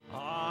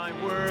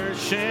I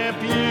worship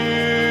you.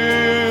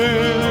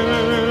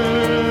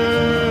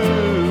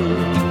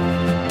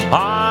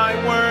 I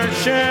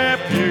worship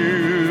you.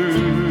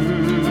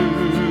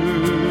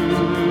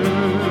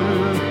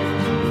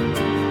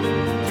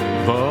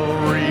 The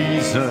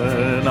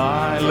reason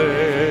I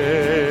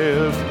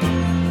live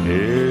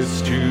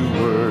is to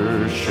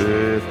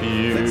worship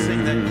you. Let's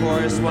sing that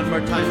chorus one more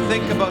time.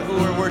 Think about who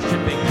we're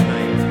worshiping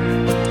tonight.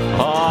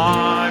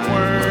 I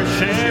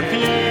worship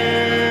you.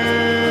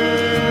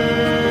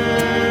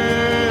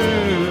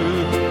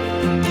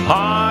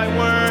 I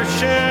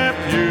worship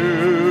you.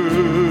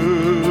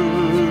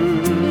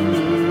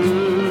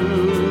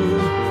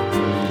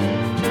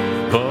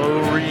 The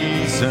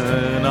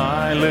reason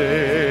I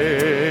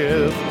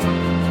live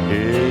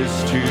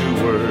is to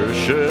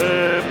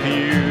worship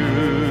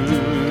you.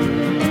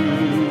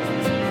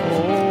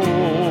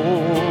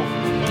 Oh,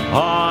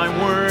 I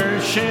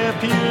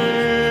worship you.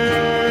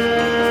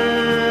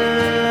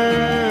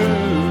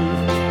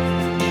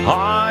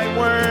 I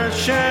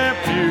worship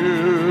you.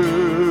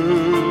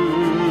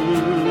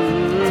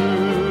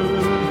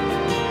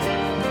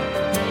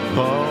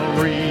 The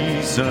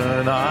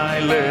reason I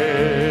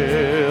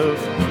live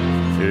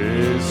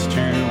is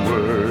to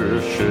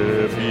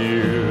worship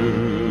you.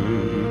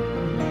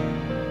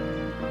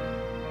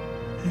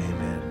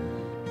 Amen.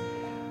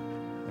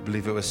 I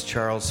believe it was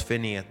Charles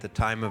Finney at the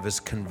time of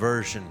his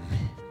conversion.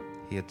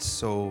 He had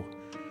so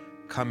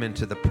come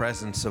into the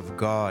presence of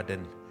God,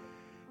 and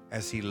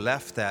as he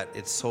left that,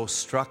 it so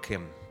struck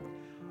him.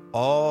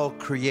 All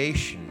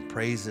creation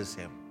praises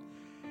him.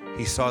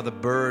 He saw the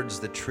birds,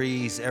 the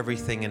trees,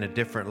 everything in a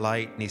different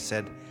light, and he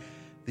said,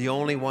 the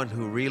only one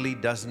who really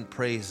doesn't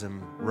praise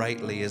him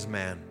rightly is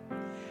man.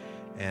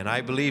 And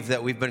I believe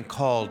that we've been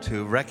called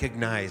to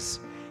recognize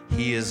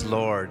he is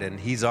Lord, and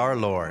he's our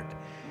Lord.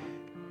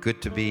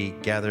 Good to be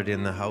gathered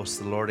in the house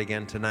of the Lord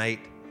again tonight.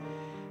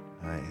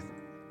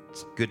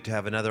 It's good to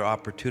have another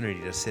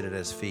opportunity to sit at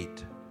his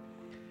feet.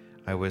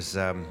 I was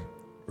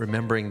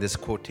remembering this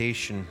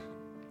quotation,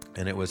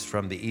 and it was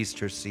from the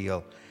Easter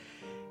seal.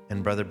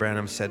 And Brother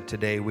Branham said,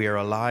 today we are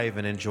alive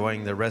and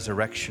enjoying the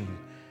resurrection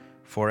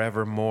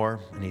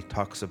forevermore. And he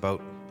talks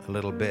about a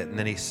little bit. And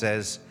then he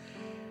says,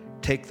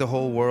 take the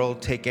whole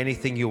world, take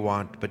anything you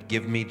want, but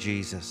give me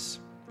Jesus.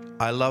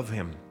 I love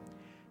him.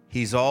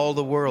 He's all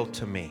the world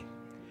to me.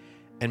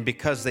 And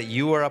because that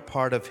you are a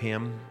part of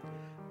him,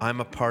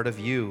 I'm a part of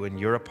you, and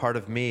you're a part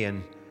of me,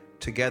 and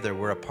together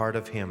we're a part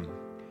of him.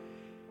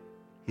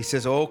 He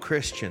says, oh,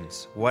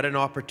 Christians, what an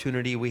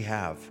opportunity we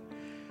have.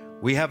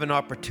 We have an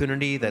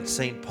opportunity that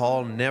St.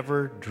 Paul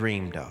never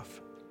dreamed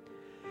of.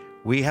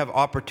 We have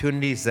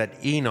opportunities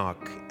that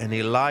Enoch and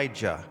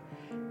Elijah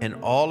and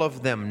all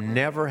of them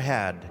never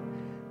had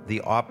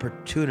the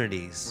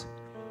opportunities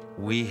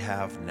we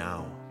have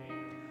now.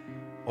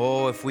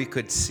 Oh, if we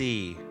could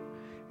see.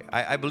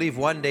 I believe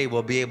one day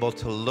we'll be able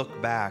to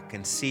look back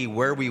and see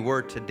where we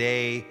were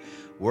today,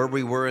 where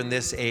we were in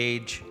this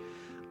age.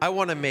 I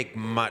want to make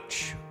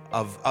much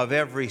of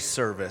every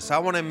service. I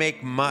want to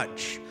make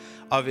much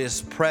of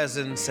his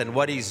presence and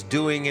what he's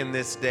doing in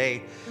this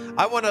day.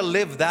 I want to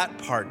live that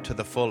part to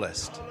the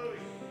fullest.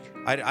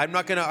 I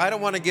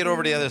don't want to get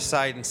over to the other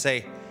side and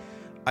say,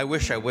 I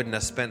wish I wouldn't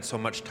have spent so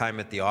much time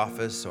at the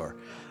office, or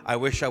I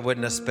wish I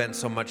wouldn't have spent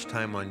so much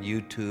time on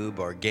YouTube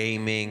or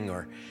gaming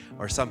or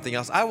something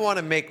else. I want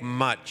to make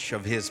much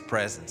of his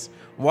presence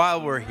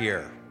while we're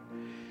here.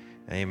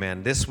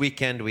 Amen. This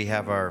weekend we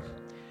have our,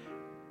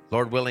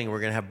 Lord willing, we're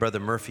going to have Brother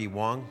Murphy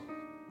Wong.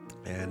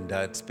 And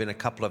it's been a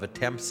couple of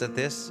attempts at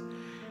this.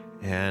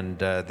 And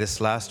this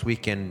last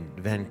weekend,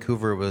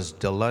 Vancouver was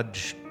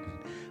deluged,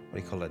 a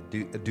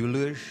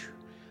deluge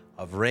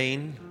of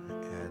rain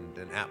and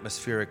an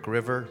atmospheric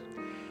river.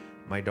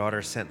 My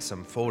daughter sent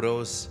some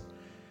photos.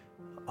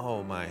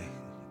 Oh my.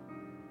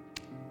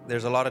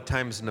 There's a lot of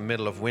times in the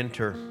middle of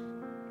winter,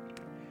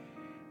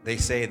 they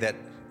say that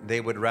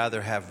they would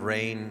rather have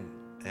rain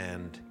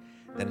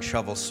than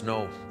shovel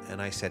snow.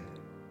 And I said,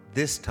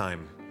 this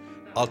time,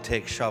 I'll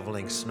take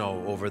shoveling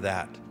snow over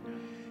that.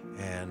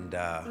 And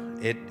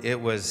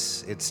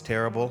it's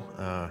terrible.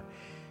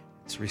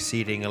 It's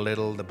receding a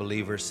little. The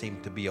believers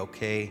seem to be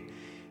okay.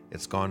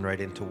 It's gone right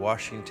into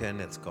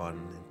Washington. It's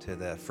gone into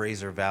the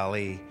Fraser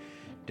Valley,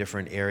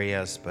 different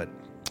areas. But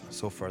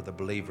so far the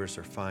believers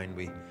are fine.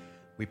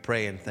 We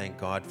pray and thank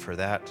God for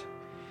that.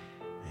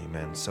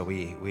 Amen. So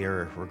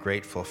we're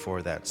grateful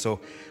for that. So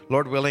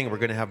Lord willing, we're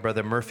going to have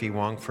Brother Murphy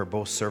Wong for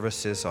both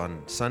services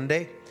on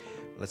Sunday.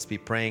 Let's be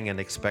praying and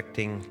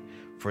expecting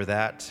for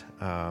that.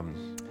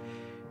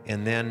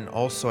 And then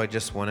also I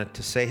just wanted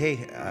to say,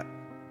 hey,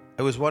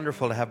 it was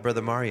wonderful to have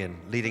Brother Marian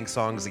leading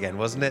songs again,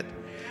 wasn't it?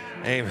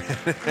 Amen.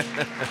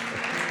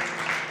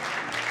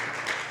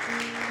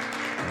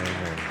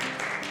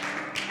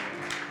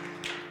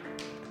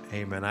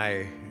 Amen. Amen.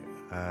 I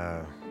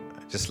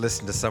just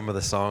listened to some of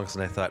the songs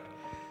and I thought,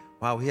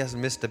 wow, he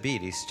hasn't missed a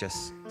beat. He's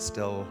just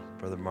still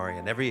Brother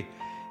Marian. Every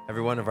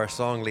one of our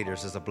song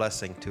leaders is a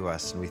blessing to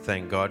us, and we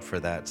thank God for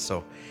that.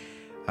 So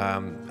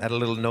I had a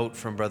little note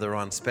from Brother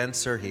Ron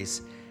Spencer.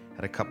 He's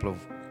had a couple of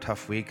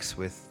tough weeks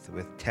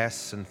with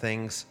tests and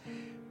things.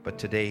 But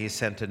today he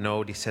sent a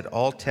note. He said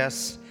all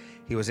tests,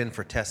 he was in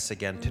for tests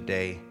again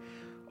today.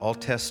 All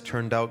tests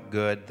turned out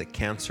good. The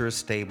cancer is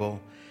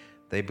stable.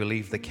 They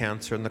believe the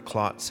cancer and the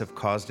clots have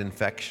caused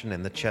infection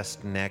in the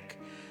chest and neck.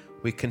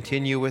 We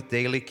continue with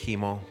daily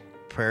chemo.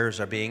 Prayers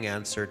are being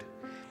answered.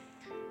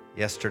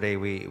 Yesterday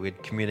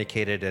we'd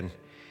communicated,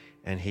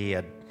 and he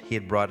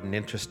had brought an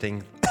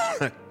interesting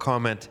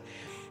comment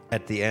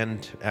at the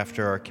end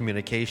after our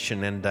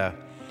communication, and I'm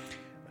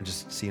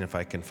just seeing if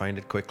I can find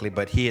it quickly.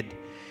 But he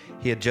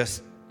had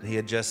just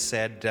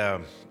said,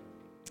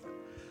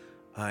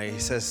 he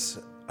says,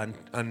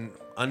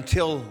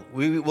 until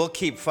we will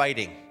keep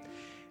fighting,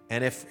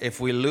 and if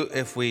we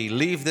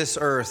leave this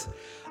earth,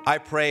 I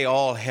pray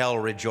all hell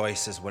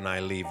rejoices when I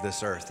leave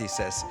this earth. He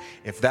says,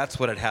 if that's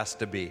what it has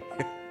to be.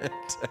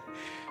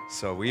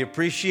 So we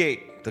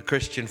appreciate the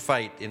Christian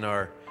fight in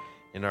our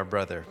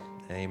brother.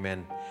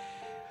 Amen.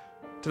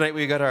 Tonight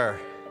we got our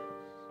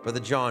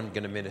Brother John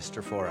going to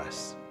minister for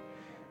us.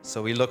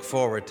 So we look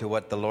forward to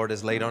what the Lord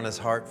has laid on his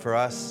heart for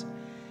us.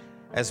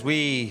 As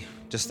we,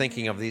 just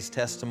thinking of these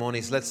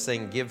testimonies, let's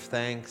sing Give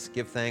Thanks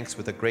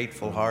with a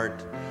grateful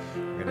heart.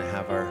 We're going to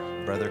have our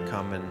brother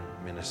come and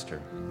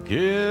minister.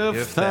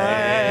 Give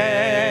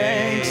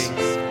thanks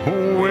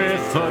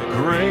with a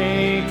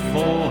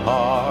grateful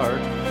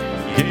heart.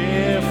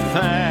 Give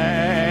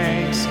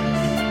thanks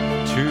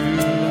to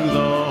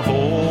the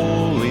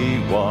Holy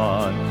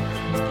One.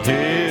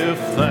 Give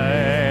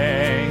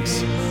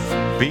thanks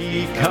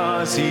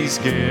because he's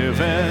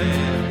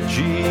given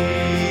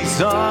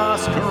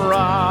Jesus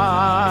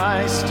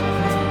Christ,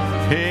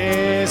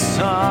 his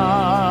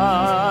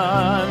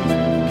Son.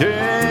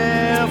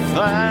 Give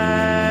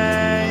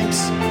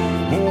thanks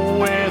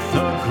with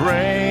a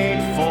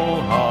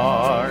grateful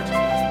heart.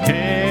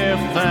 Give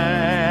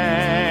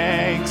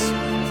thanks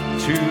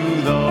to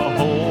the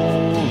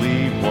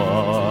Holy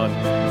One.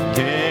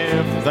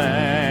 Give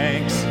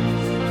thanks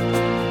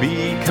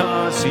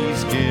because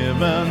he's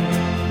given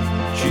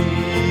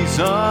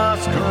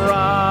Jesus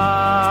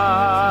Christ,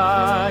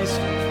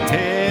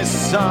 his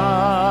Son.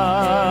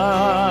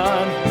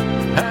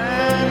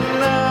 And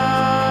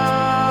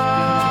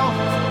now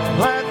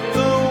let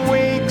the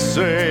weak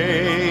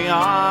say,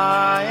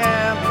 I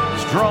am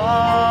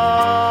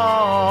strong.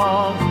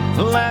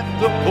 Let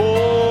the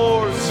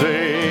poor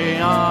say,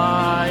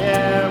 I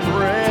am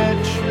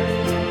rich,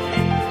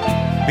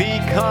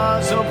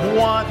 because of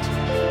what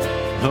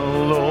the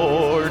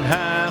Lord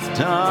hath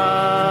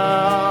done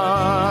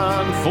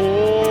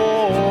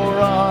for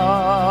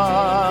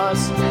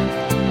us.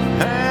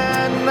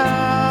 And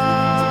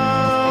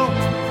now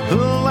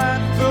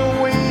let the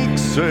weak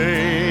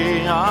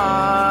say,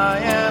 I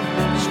am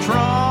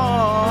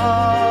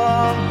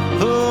strong.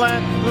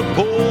 Let the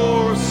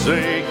poor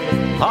say,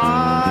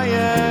 I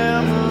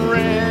am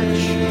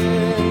rich,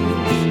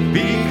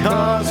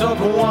 because of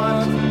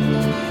what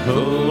the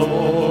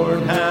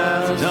Lord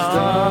hath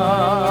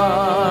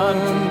done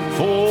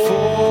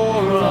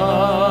for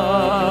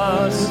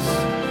us.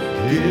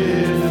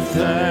 Give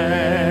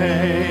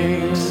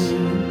thanks.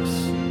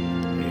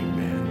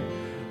 Amen.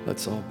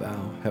 Let's all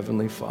bow.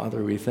 Heavenly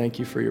Father, we thank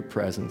you for your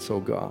presence, oh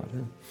God.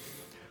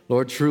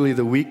 Lord, truly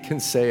the weak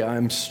can say,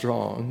 I'm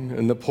strong,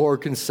 and the poor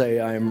can say,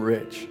 I am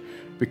rich,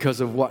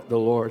 because of what the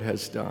Lord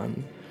has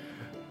done.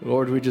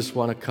 Lord, we just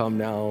want to come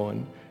now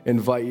and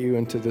invite you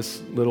into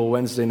this little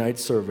Wednesday night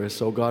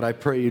service. Oh God, I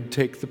pray you'd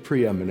take the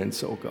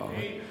preeminence, oh God.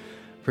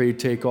 Pray you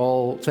take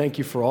all, thank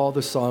you for all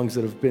the songs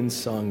that have been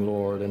sung,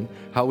 Lord, and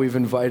how we've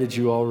invited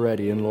you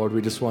already. And Lord,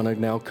 we just want to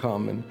now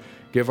come and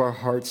give our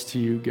hearts to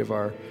you, give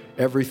our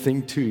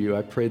everything to you.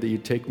 I pray that you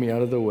take me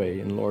out of the way.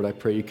 And Lord, I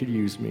pray you could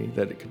use me,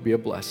 that it could be a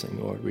blessing.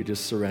 Lord, we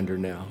just surrender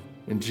now.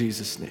 In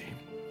Jesus' name,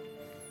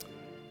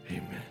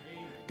 amen.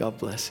 God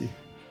bless you.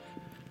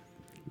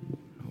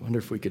 I wonder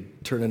if we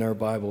could turn in our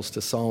Bibles to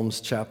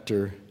Psalms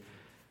chapter,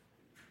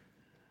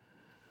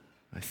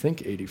 I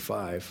think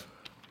 85,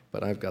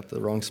 but I've got the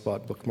wrong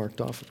spot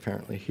bookmarked off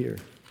apparently here.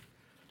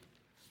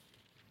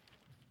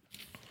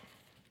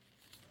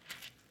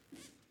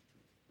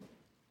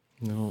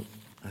 No,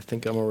 I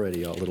think I'm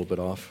already a little bit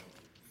off.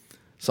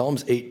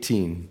 Psalms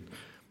 18.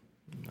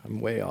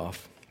 I'm way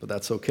off, but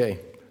that's okay.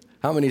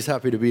 How many's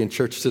happy to be in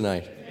church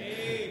tonight?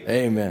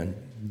 Amen.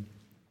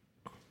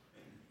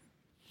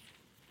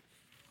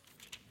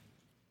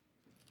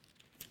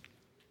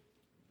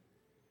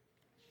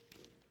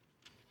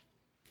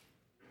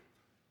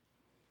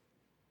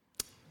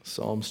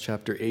 Psalms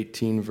chapter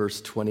 18,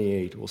 verse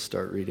 28, we'll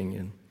start reading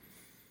in.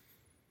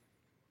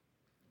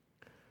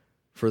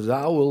 For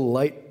thou wilt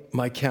light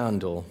my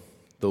candle,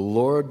 the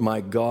Lord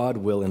my God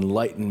will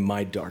enlighten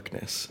my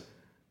darkness.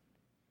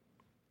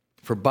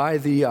 For by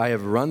thee I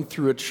have run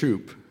through a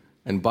troop,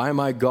 and by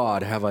my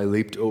God have I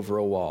leaped over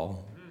a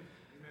wall.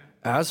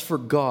 As for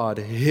God,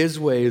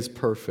 his way is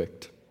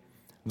perfect.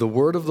 The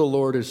word of the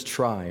Lord is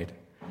tried.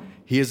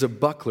 He is a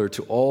buckler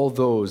to all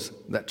those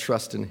that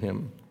trust in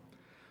him.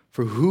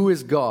 For who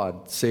is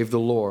God save the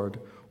Lord,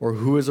 or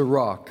who is a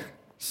rock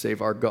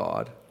save our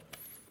God?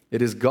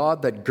 It is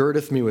God that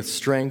girdeth me with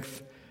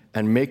strength,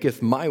 and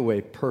maketh my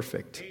way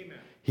perfect.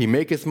 He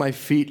maketh my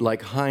feet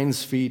like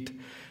hinds' feet,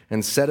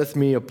 and setteth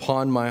me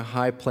upon my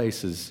high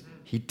places.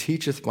 He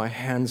teacheth my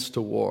hands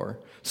to war,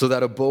 so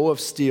that a bow of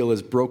steel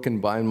is broken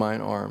by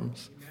mine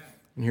arms.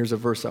 And here's a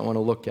verse I want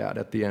to look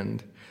at the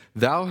end.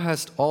 Thou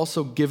hast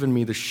also given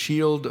me the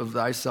shield of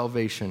thy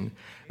salvation,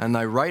 and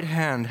thy right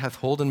hand hath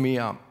holden me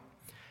up,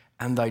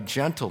 and thy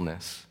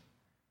gentleness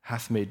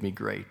hath made me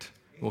great.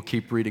 We'll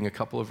keep reading a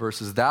couple of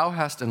verses. Thou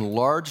hast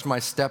enlarged my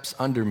steps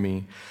under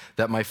me,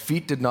 that my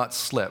feet did not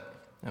slip.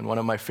 And one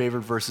of my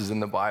favorite verses in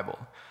the Bible.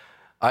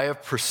 I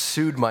have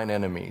pursued mine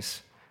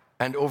enemies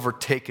and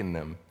overtaken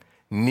them.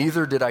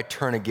 Neither did I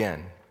turn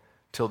again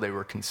till they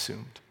were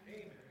consumed.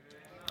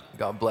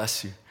 God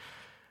bless you.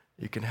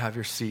 You can have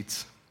your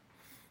seats.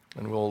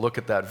 And we'll look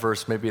at that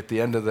verse maybe at the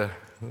end of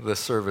the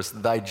service.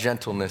 Thy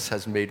gentleness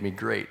has made me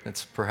great.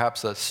 It's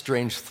perhaps a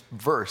strange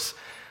verse,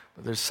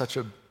 but there's such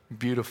a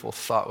beautiful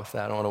thought with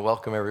that. I want to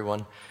welcome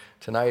everyone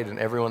tonight and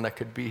everyone that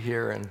could be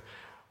here. And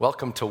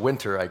welcome to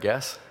winter, I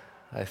guess.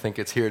 I think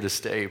it's here to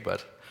stay,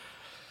 but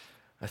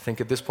I think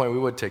at this point we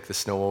would take the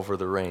snow over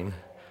the rain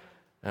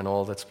and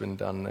all that's been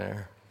done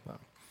there.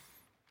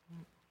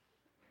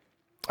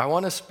 I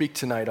want to speak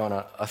tonight on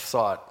a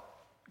thought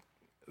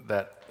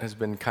that has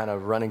been kind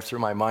of running through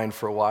my mind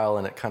for a while,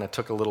 and it kind of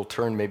took a little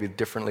turn maybe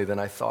differently than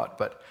I thought,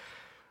 but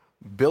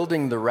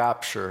building the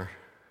rapture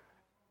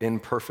in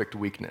perfect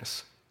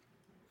weakness.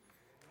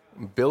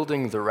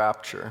 Building the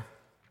rapture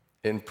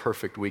in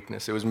perfect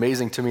weakness. It was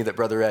amazing to me that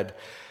Brother Ed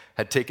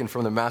had taken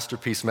from the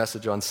Masterpiece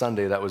message on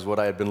Sunday. That was what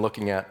I had been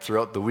looking at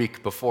throughout the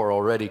week before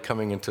already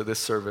coming into this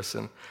service.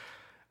 And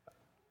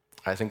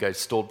I think I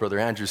stole Brother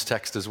Andrew's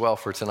text as well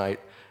for tonight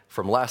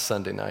from last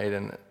Sunday night.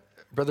 And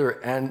Brother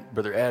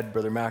Ed,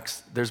 Brother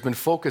Max, there's been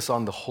focus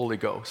on the Holy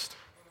Ghost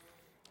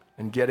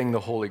and getting the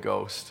Holy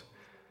Ghost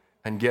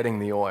and getting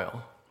the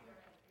oil.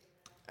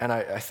 And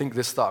I think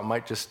this thought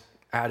might just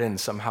add in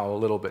somehow a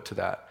little bit to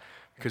that,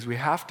 because we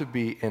have to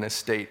be in a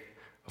state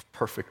of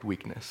perfect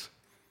weakness.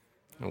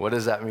 And what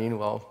does that mean?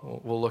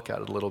 Well, we'll look at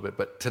it a little bit.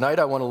 But tonight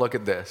I want to look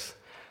at this,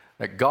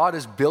 that God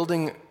is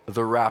building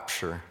the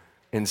rapture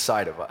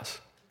inside of us.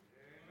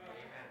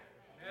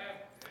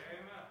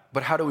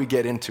 But how do we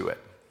get into it?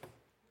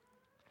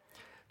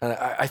 And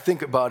I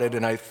think about it,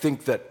 and I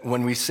think that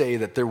when we say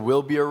that there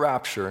will be a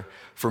rapture,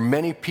 for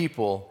many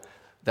people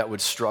that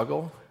would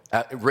struggle,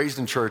 raised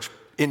in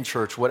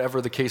church,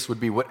 whatever the case would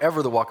be,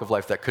 whatever the walk of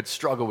life that could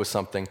struggle with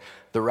something,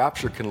 the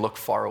rapture can look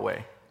far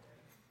away.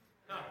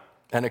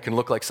 And it can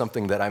look like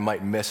something that I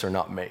might miss or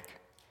not make.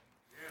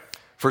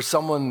 For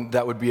someone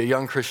that would be a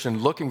young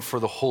Christian looking for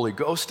the Holy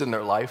Ghost in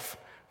their life,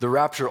 the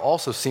rapture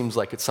also seems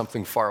like it's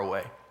something far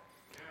away.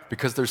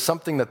 Because there's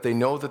something that they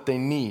know that they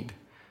need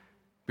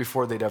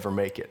before they'd ever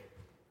make it.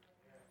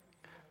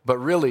 But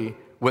really,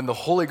 when the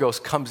Holy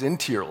Ghost comes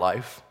into your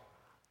life,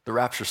 the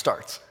rapture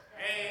starts.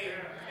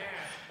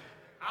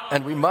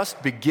 And we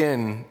must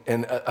begin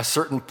in a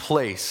certain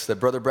place that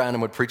Brother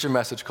Branham would preach a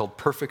message called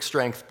perfect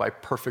strength by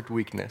perfect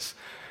weakness.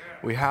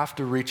 We have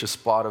to reach a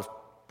spot of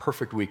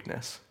perfect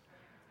weakness.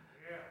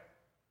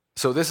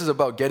 So this is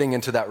about getting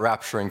into that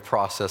rapturing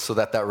process so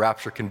that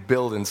rapture can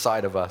build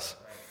inside of us.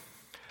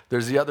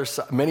 There's the other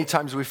side. Many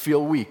times we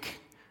feel weak,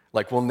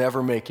 like we'll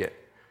never make it.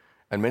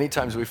 And many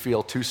times we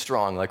feel too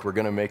strong, like we're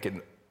going to make it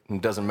and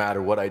it doesn't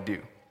matter what I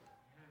do.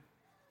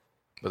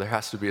 But there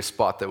has to be a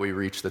spot that we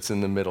reach that's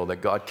in the middle, that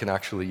God can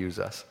actually use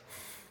us.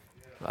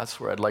 That's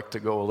where I'd like to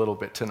go a little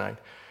bit tonight.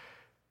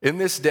 In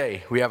this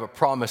day, we have a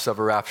promise of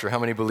a rapture. How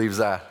many believes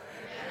that?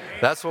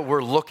 That's what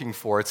we're looking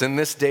for. It's in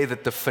this day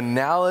that the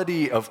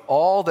finality of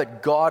all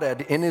that God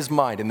had in his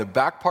mind, in the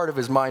back part of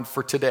his mind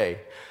for today,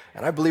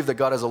 and I believe that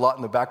God has a lot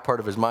in the back part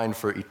of his mind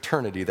for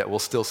eternity that we'll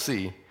still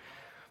see,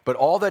 but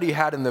all that he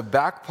had in the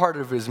back part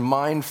of his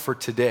mind for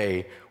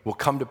today will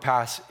come to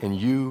pass in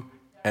you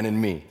and in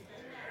me.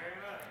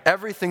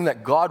 Everything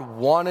that God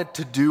wanted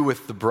to do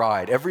with the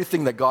bride,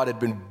 everything that God had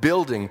been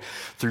building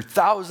through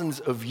thousands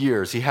of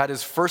years. He had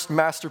his first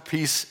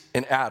masterpiece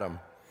in Adam,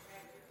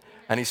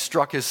 and he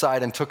struck his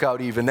side and took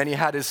out Eve. And then he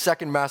had his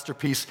second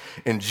masterpiece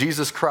in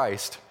Jesus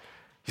Christ.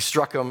 He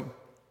struck him,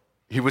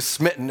 he was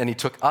smitten, and he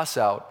took us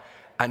out.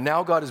 And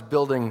now God is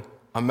building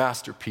a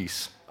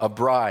masterpiece, a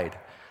bride,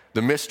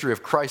 the mystery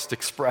of Christ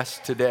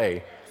expressed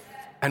today.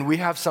 And we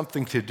have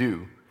something to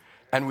do.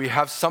 And we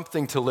have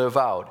something to live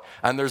out.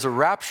 And there's a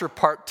rapture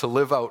part to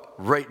live out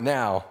right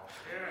now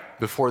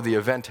before the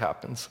event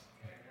happens.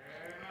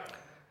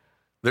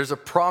 There's a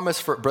promise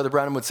for, Brother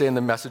Branham would say in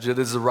the message, it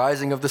is the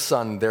rising of the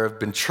sun. There have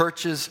been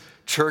churches,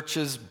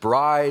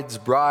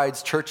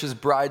 brides, churches,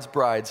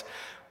 brides,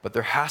 but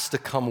there has to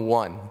come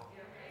one.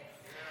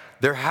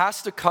 There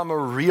has to come a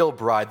real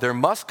bride. There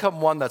must come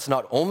one that's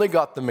not only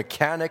got the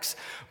mechanics,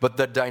 but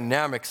the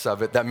dynamics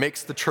of it that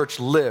makes the church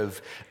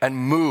live and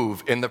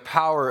move in the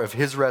power of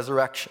his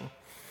resurrection.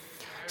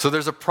 So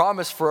there's a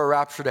promise for a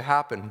rapture to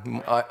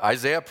happen.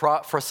 Isaiah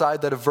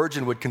prophesied that a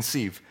virgin would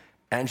conceive,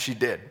 and she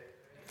did.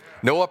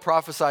 Noah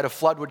prophesied a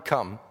flood would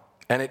come,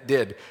 and it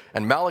did.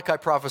 And Malachi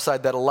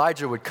prophesied that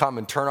Elijah would come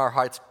and turn our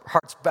hearts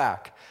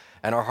back,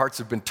 and our hearts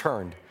have been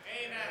turned.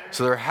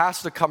 So there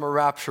has to come a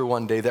rapture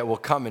one day that will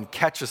come and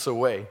catch us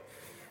away.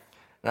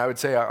 And I would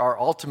say our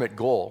ultimate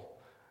goal,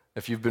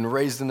 if you've been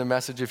raised in the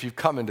message, if you've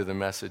come into the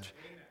message,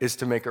 is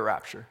to make a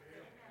rapture.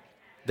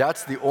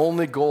 That's the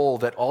only goal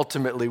that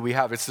ultimately we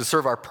have. It's to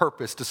serve our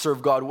purpose, to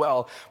serve God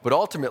well. But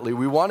ultimately,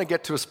 we want to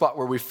get to a spot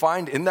where we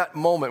find in that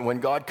moment when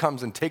God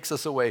comes and takes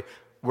us away,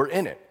 we're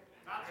in it.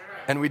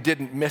 And we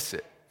didn't miss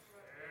it.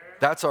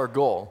 That's our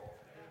goal.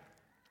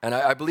 And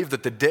I believe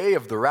that the day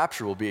of the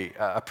rapture will be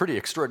a pretty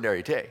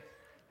extraordinary day.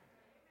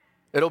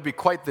 It'll be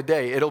quite the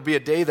day. It'll be a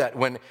day that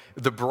when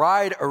the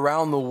bride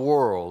around the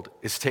world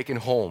is taken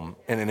home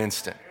in an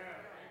instant.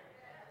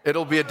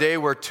 It'll be a day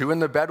where two in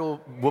the bed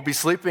will be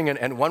sleeping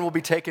and one will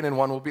be taken and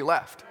one will be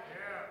left.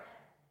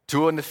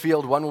 Two in the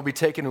field, one will be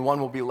taken and one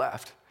will be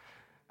left.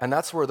 And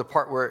that's where the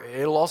part where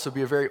it'll also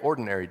be a very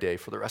ordinary day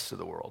for the rest of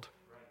the world.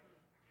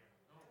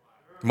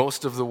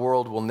 Most of the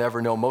world will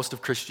never know. Most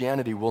of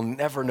Christianity will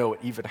never know it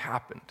even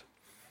happened.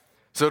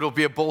 So it'll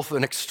be both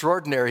an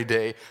extraordinary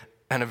day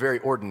and a very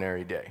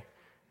ordinary day.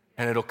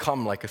 And it'll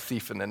come like a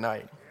thief in the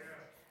night.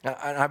 And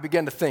I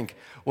began to think,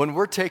 when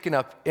we're taken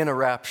up in a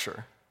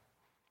rapture,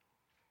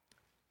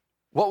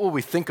 what will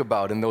we think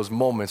about in those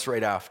moments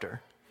right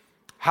after?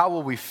 How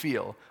will we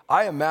feel?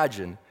 I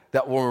imagine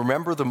that we'll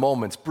remember the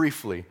moments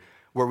briefly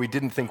where we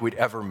didn't think we'd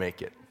ever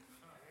make it.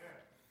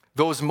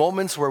 Those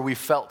moments where we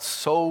felt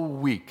so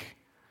weak,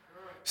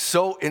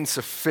 so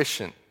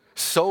insufficient,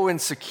 so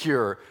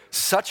insecure,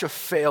 such a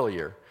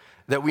failure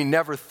that we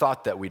never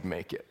thought that we'd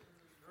make it.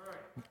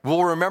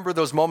 We'll remember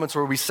those moments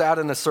where we sat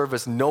in a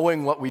service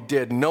knowing what we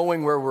did,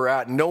 knowing where we're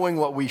at, knowing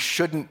what we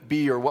shouldn't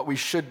be or what we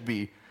should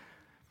be.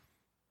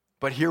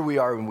 But here we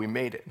are and we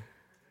made it.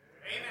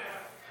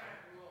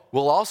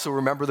 We'll also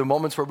remember the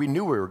moments where we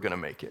knew we were going to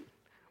make it,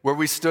 where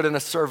we stood in a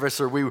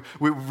service or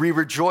we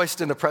rejoiced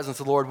in the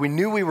presence of the Lord. We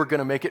knew we were going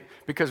to make it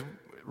because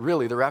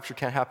really the rapture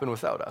can't happen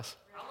without us.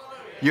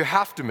 You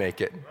have to make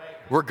it.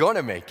 We're going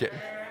to make it.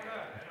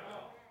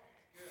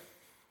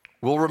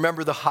 We'll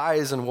remember the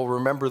highs and we'll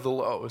remember the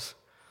lows.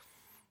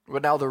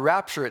 But now the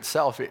rapture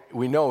itself,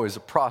 we know, is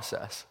a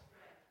process.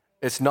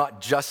 It's not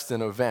just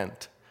an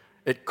event.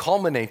 It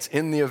culminates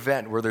in the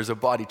event where there's a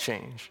body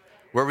change,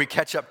 where we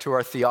catch up to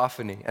our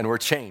theophany and we're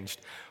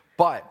changed.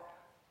 But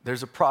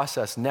there's a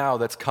process now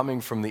that's coming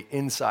from the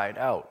inside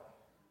out.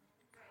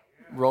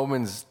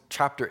 Romans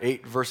chapter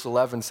 8, verse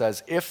 11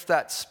 says, if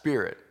that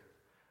spirit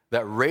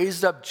that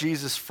raised up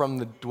Jesus from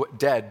the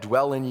dead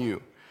dwell in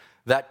you,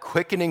 that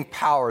quickening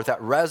power,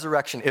 that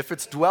resurrection, if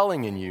it's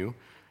dwelling in you,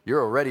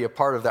 you're already a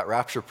part of that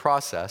rapture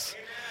process.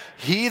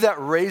 He that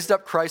raised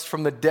up Christ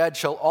from the dead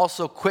shall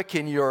also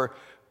quicken your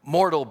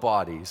mortal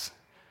bodies.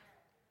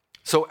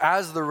 So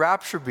as the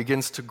rapture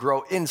begins to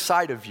grow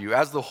inside of you,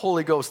 as the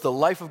Holy Ghost, the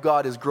life of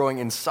God is growing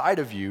inside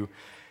of you,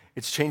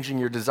 it's changing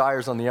your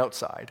desires on the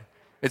outside.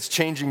 It's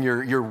changing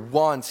your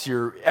wants,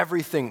 your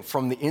everything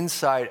from the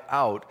inside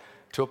out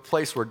to a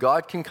place where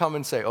God can come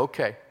and say,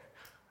 okay,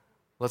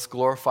 let's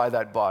glorify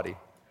that body.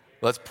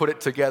 Let's put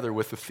it together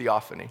with the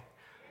theophany.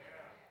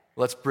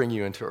 Let's bring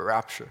you into a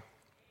rapture.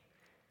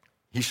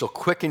 He shall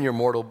quicken your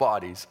mortal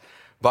bodies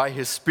by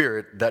his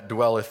Spirit that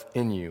dwelleth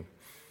in you.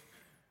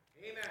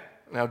 Amen.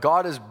 Now,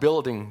 God is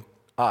building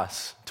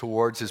us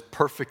towards his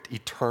perfect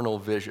eternal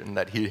vision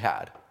that he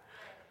had.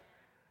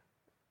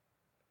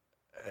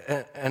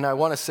 And I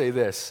want to say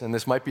this, and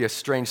this might be a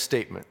strange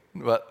statement,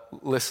 but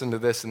listen to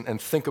this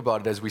and think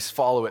about it as we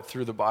follow it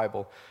through the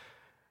Bible.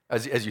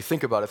 As you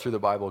think about it through the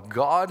Bible,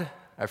 God,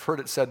 I've heard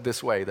it said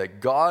this way,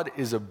 that God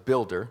is a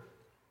builder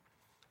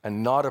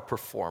and not a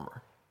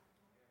performer.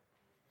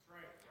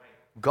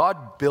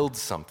 God builds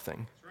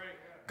something.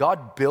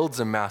 God builds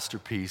a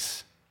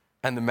masterpiece,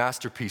 and the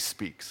masterpiece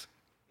speaks.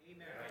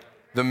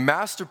 The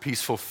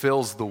masterpiece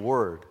fulfills the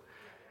word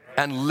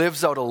and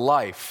lives out a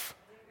life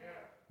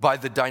by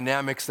the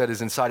dynamics that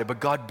is inside it. But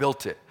God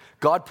built it.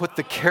 God put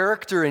the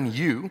character in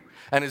you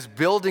and is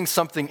building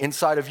something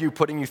inside of you,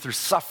 putting you through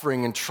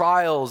suffering and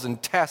trials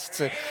and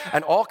tests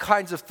and all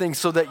kinds of things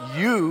so that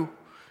you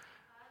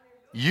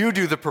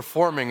do the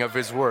performing of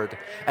his word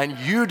and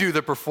you do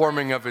the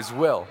performing of his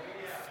will.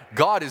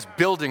 God is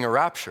building a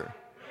rapture.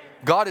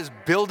 God is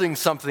building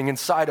something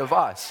inside of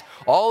us.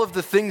 All of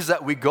the things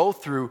that we go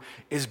through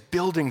is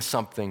building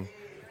something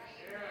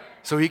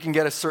so he can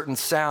get a certain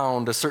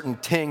sound, a certain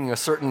ting, a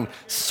certain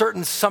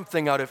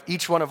something out of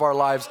each one of our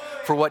lives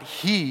for what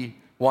he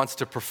wants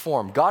to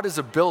perform. God is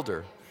a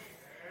builder,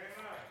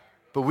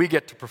 but we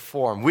get to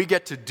perform. We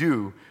get to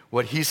do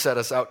what he set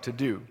us out to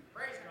do.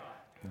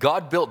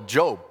 God built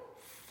Job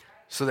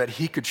so that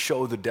he could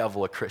show the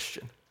devil a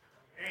Christian.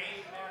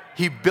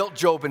 He built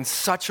Job in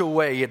such a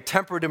way, he had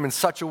tempered him in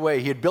such a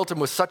way, he had built him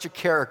with such a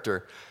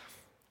character.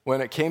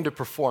 When it came to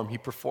perform, he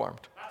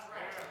performed.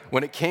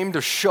 When it came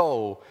to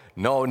show,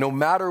 no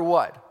matter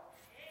what,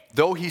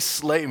 though he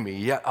slay me,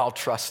 yet I'll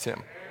trust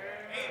him.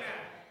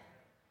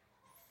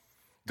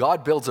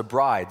 God builds a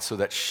bride so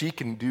that she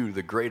can do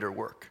the greater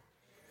work.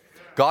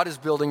 God is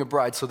building a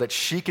bride so that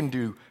she can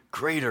do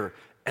greater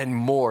and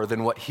more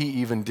than what he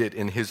even did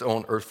in his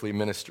own earthly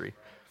ministry.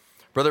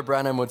 Brother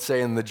Branham would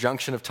say in the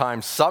junction of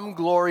time, some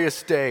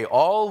glorious day,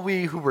 all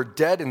we who were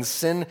dead in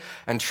sin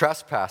and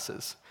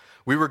trespasses,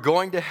 we were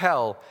going to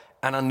hell,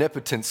 and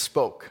Omnipotence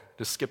spoke.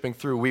 Just skipping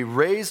through, we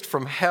raised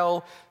from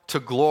hell to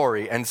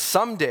glory, and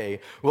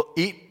someday we'll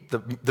eat the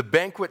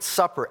banquet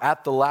supper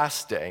at the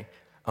last day.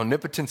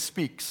 Omnipotence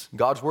speaks.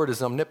 God's word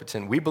is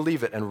omnipotent. We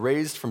believe it, and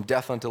raised from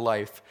death unto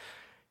life.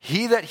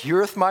 He that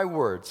heareth my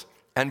words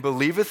and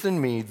believeth in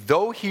me,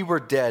 though he were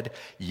dead,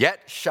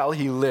 yet shall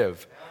he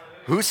live.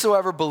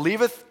 Whosoever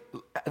liveth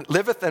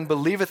and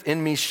believeth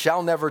in me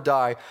shall never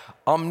die.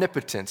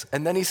 Omnipotence.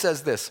 And then he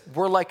says this,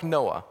 we're like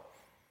Noah,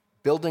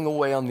 building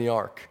away on the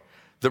ark.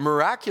 The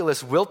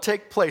miraculous will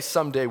take place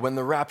someday when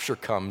the rapture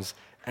comes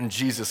and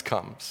Jesus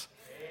comes.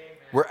 Amen.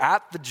 We're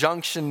at the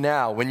junction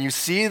now. When you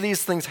see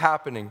these things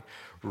happening,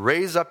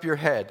 raise up your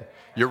head.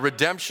 Your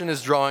redemption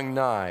is drawing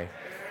nigh. Amen.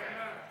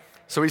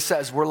 So he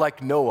says, we're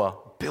like Noah,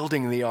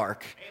 building the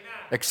ark,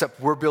 except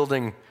we're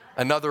building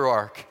another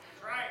ark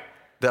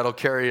that'll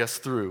carry us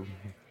through.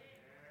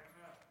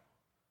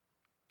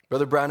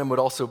 Brother Branham would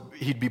also,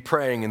 he'd be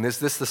praying, and is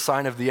this the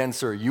sign of the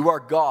answer? You are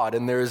God,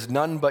 and there is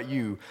none but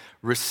you.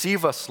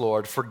 Receive us,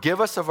 Lord.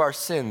 Forgive us of our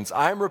sins.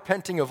 I am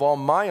repenting of all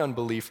my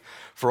unbelief.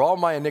 For all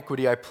my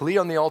iniquity, I plead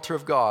on the altar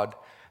of God.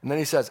 And then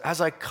he says,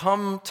 as I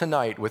come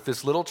tonight with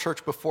this little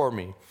church before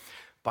me,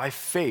 by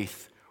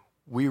faith,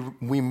 we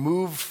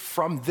move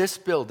from this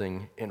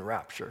building in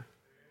rapture.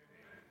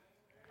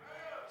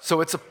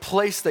 So it's a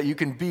place that you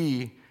can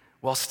be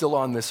while still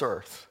on this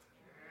earth.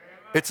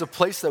 It's a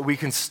place that we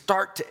can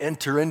start to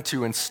enter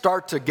into and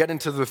start to get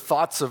into the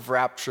thoughts of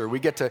rapture. We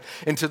get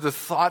into the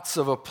thoughts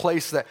of a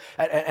place that,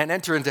 and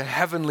enter into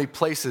heavenly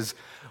places,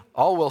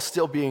 all while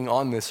still being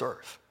on this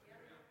earth,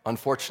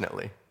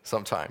 unfortunately,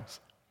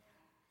 sometimes.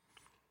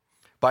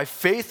 By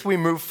faith, we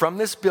move from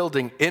this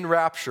building in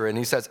rapture, and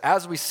he says,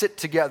 as we sit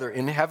together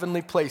in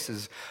heavenly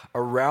places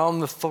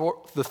around the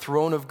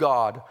throne of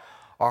God,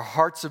 our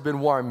hearts have been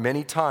warmed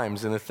many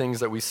times in the things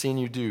that we've seen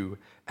you do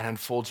and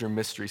unfold your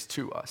mysteries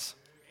to us.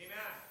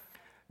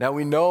 Now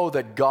we know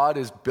that God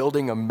is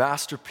building a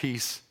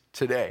masterpiece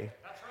today,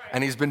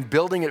 and he's been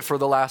building it for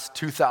the last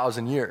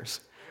 2,000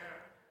 years.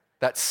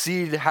 That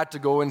seed had to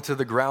go into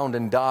the ground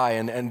and die,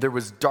 and there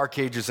was dark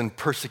ages and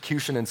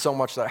persecution and so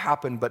much that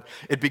happened, but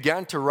it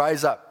began to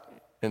rise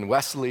up in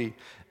Wesley,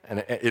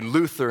 and in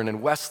Luther, and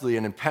in Wesley,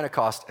 and in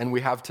Pentecost, and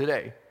we have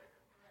today.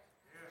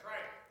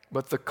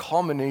 But the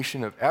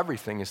culmination of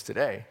everything is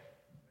today.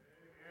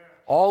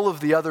 All of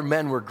the other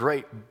men were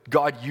great.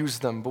 God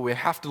used them, but we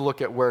have to look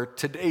at where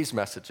today's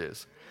message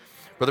is.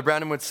 Brother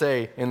Branham would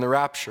say in the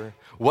rapture,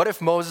 what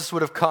if Moses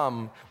would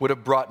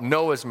have brought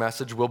Noah's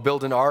message, we'll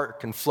build an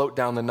ark and float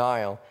down the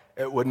Nile?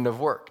 It wouldn't have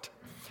worked.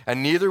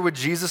 And neither would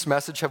Jesus'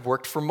 message have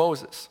worked for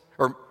Moses.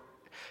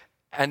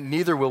 And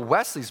neither will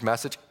Wesley's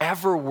message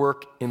ever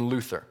work in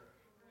Luther.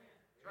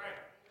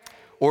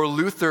 Or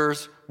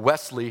Luther's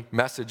Wesley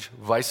message,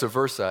 vice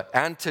versa.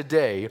 And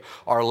today,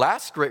 our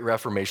last great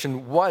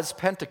Reformation was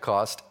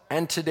Pentecost,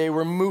 and today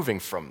we're moving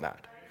from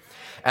that.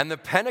 And the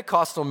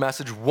Pentecostal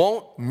message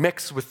won't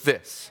mix with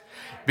this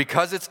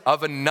because it's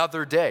of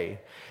another day.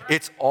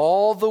 It's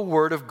all the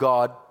Word of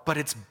God, but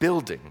it's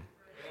building.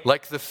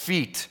 Like the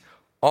feet,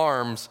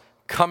 arms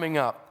coming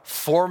up,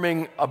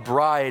 forming a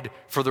bride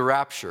for the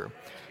rapture.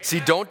 See,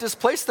 don't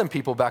displace them,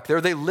 people back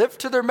there. They live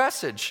to their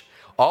message.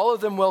 All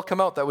of them will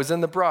come out that was in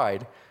the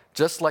bride,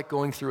 just like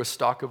going through a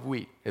stalk of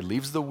wheat. It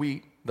leaves the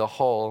wheat, the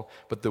hull,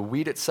 but the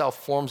wheat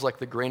itself forms like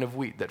the grain of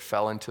wheat that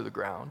fell into the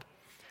ground.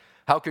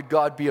 How could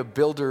God be a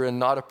builder and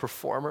not a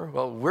performer?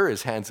 Well, we're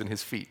his hands and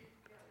his feet.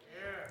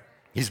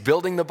 He's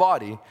building the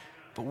body,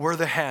 but we're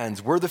the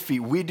hands, we're the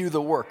feet. We do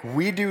the work.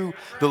 We do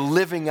the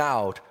living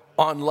out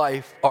on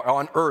life, or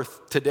on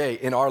earth today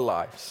in our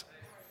lives.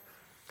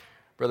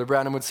 Brother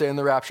Branham would say in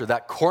the rapture,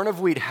 that corn of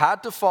wheat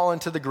had to fall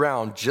into the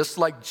ground just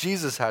like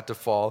Jesus had to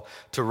fall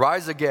to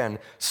rise again.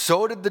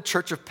 So did the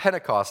church of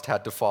Pentecost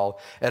had to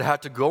fall. It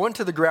had to go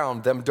into the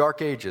ground, them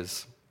dark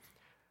ages.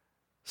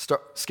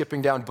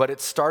 Skipping down, but it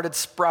started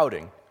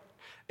sprouting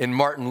in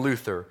Martin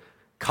Luther.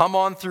 Come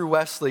on through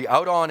Wesley,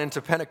 out on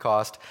into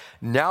Pentecost,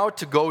 now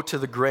to go to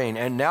the grain.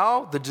 And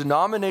now the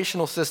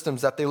denominational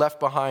systems that they left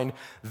behind,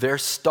 their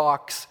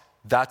stalks,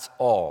 that's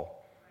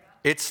all.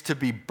 It's to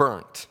be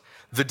burnt.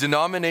 The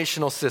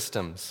denominational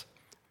systems,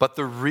 but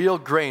the real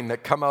grain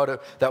that come out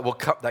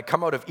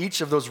of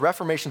each of those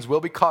reformations will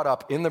be caught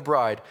up in the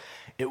bride.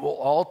 It will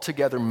all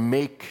together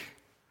make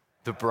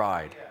the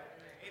bride.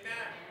 Amen.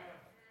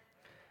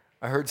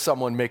 I heard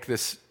someone make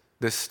this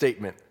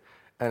statement,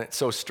 and it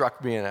so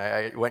struck me, and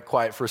I went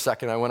quiet for a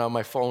second. I went on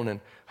my phone and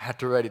I had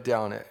to write it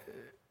down.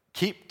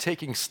 Keep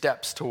taking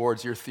steps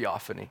towards your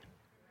theophany.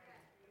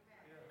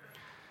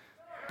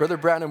 Brother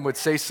Branham would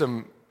say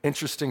some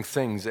interesting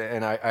things,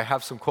 and I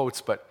have some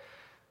quotes, but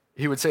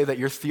he would say that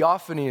your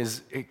theophany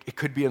it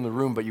could be in the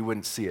room, but you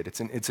wouldn't see it.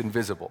 It's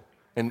invisible.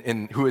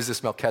 And who is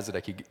this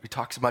Melchizedek? He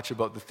talks much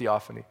about the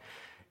theophany.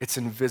 It's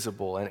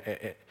invisible,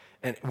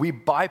 and we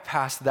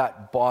bypass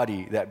that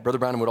body that Brother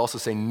Branham would also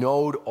say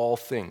knowed all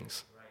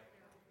things.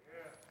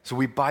 So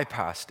we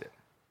bypassed it.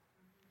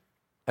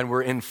 and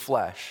we're in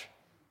flesh.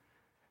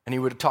 And he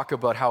would talk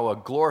about how a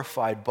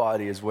glorified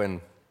body is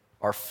when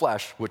our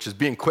flesh, which is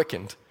being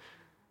quickened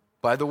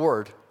by the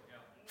word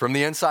from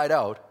the inside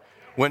out,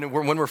 when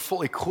we're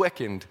fully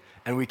quickened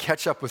and we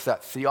catch up with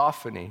that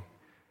theophany,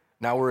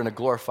 now we're in a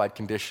glorified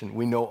condition.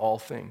 We know all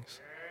things.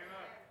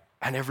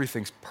 And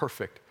everything's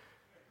perfect.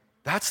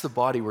 That's the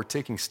body we're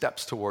taking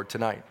steps toward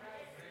tonight.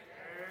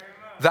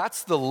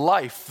 That's the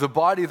life, the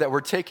body that we're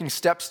taking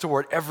steps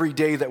toward every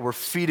day, that we're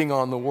feeding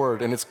on the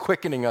word, and it's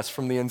quickening us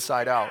from the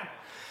inside out.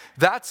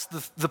 That's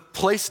the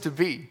place to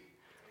be.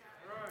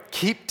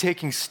 Keep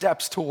taking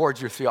steps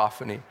towards your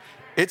theophany.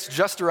 It's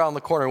just around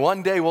the corner.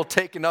 One day we'll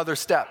take another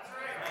step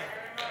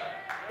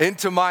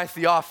into my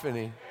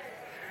theophany,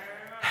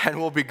 and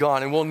we'll be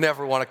gone, and we'll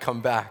never want to come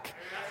back.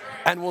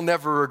 And we'll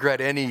never regret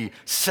any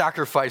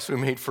sacrifice we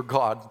made for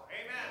God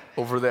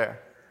over there.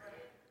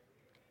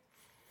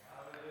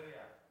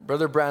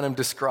 Brother Branham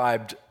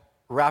described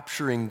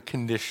rapturing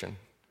condition,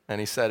 and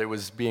he said it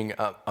was being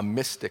a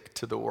mystic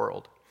to the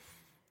world.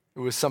 It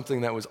was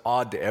something that was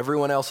odd to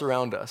everyone else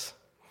around us.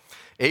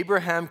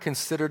 Abraham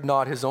considered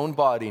not his own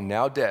body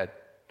now dead.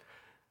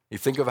 You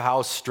think of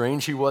how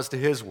strange he was to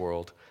his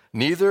world.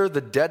 Neither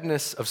the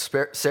deadness of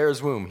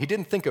Sarah's womb. He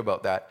didn't think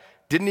about that.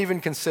 Didn't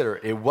even consider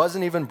it. It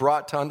wasn't even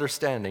brought to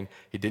understanding.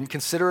 He didn't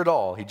consider it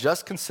all. He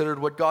just considered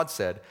what God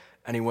said,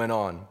 and he went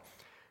on.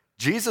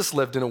 Jesus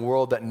lived in a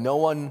world that no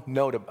one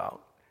knew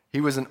about.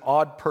 He was an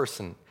odd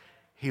person.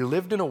 He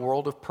lived in a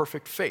world of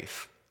perfect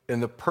faith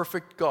in the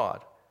perfect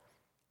God.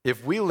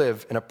 If we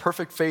live in a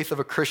perfect faith of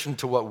a Christian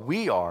to what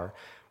we are,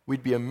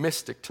 we'd be a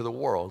mystic to the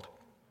world,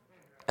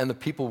 and the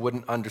people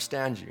wouldn't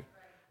understand you.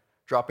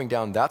 Dropping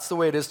down, that's the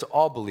way it is to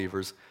all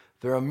believers.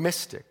 They're a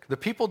mystic. The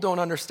people don't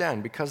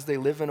understand because they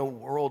live in a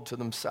world to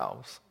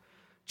themselves.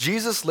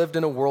 Jesus lived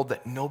in a world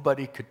that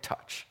nobody could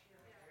touch.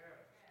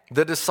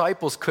 The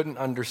disciples couldn't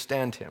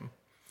understand him.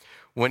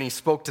 When he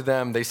spoke to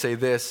them, they say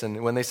this,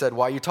 and when they said,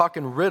 "Why are you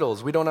talking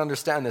riddles? We don't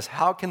understand this.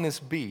 How can this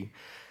be?"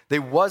 They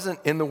wasn't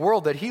in the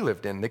world that he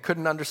lived in. They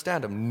couldn't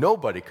understand him.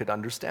 Nobody could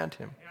understand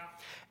him.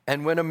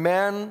 And when a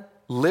man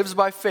lives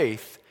by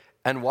faith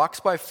and walks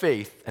by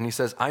faith, and he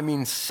says, I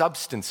mean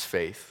substance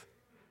faith,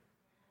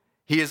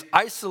 he is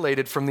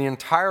isolated from the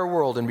entire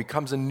world and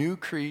becomes a new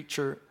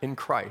creature in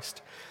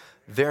Christ.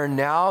 There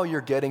now you're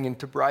getting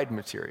into bride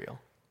material.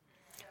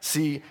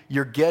 See,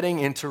 you're getting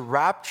into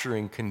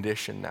rapturing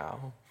condition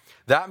now.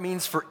 That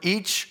means for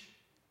each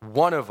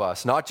one of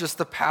us, not just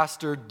the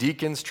pastor,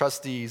 deacons,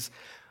 trustees.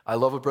 I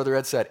love what Brother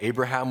Ed said.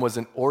 Abraham was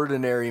an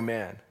ordinary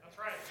man. That's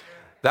right.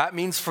 That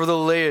means for the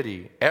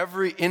laity,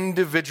 every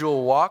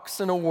individual walks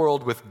in a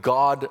world with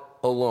God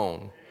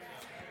alone.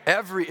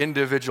 Every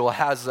individual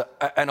has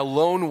an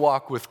alone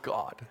walk with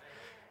God.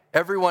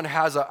 Everyone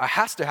has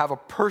to have a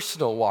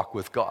personal walk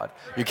with God.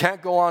 You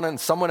can't go on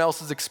someone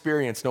else's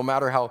experience, no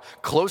matter how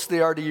close they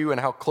are to you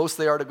and how close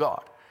they are to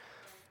God.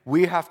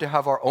 We have to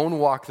have our own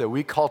walk that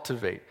we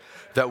cultivate,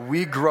 that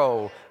we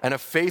grow, and a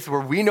faith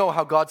where we know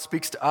how God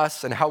speaks to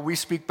us and how we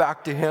speak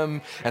back to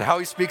him and how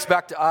he speaks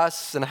back to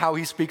us and how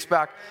he speaks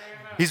back.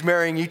 He's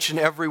marrying each and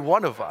every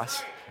one of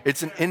us.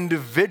 It's an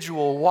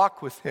individual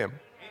walk with him.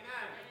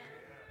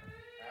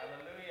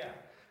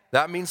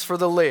 That means for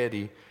the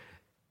laity,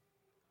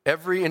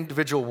 every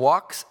individual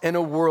walks in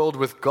a world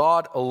with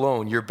God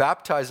alone. You're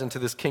baptized into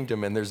this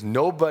kingdom, and there's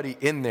nobody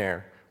in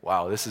there.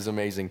 Wow, this is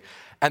amazing.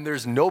 And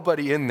there's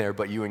nobody in there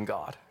but you and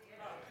God.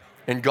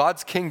 In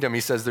God's kingdom, he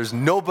says, there's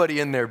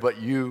nobody in there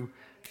but you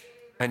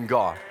and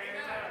God.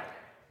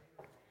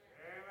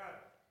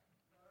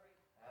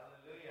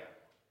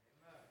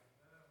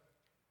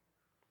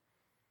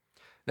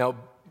 Now,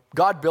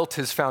 God built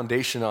his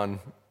foundation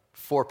on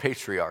 4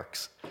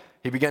 patriarchs.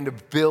 He began to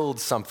build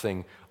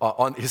something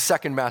on his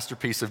second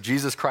masterpiece of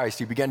Jesus Christ.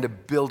 He began to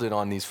build it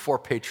on these 4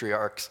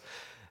 patriarchs.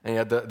 And he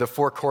had the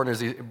 4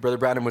 corners, Brother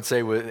Branham would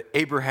say,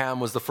 Abraham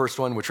was the first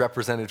one, which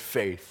represented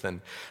faith.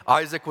 And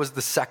Isaac was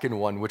the second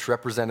one, which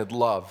represented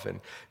love. And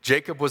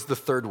Jacob was the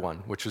third one,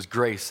 which was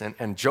grace.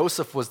 And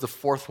Joseph was the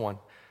fourth one,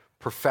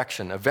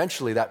 perfection.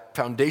 Eventually, that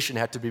foundation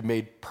had to be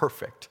made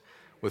perfect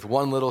with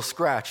one little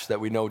scratch that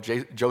we know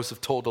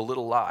Joseph told a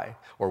little lie,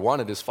 or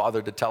wanted his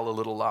father to tell a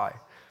little lie.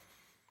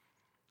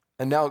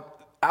 And now,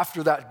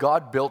 after that,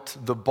 God built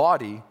the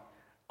body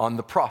on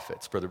the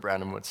prophets, Brother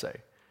Branham would say.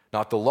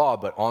 Not the law,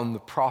 but on the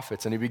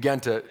prophets. And he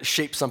began to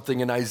shape something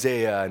in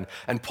Isaiah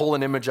and pull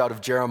an image out of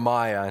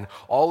Jeremiah and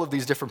all of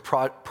these different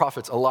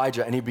prophets,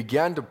 Elijah. And he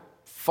began to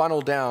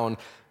funnel down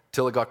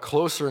till it got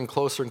closer and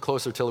closer and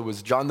closer till it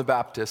was John the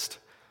Baptist.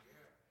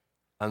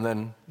 And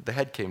then the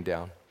head came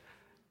down.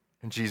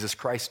 And Jesus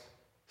Christ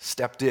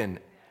stepped in,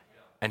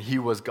 and he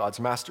was God's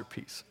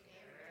masterpiece.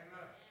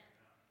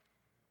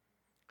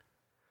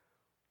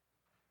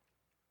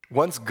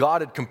 Once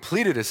God had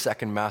completed his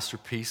second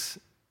masterpiece,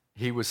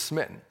 he was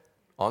smitten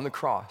on the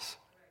cross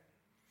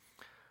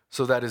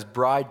so that his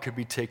bride could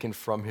be taken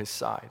from his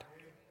side.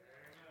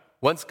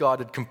 Once God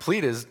had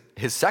completed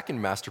his second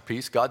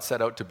masterpiece, God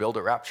set out to build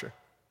a rapture.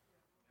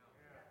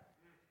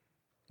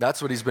 That's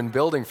what he's been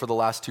building for the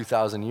last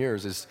 2,000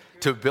 years, is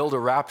to build a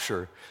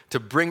rapture, to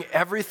bring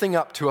everything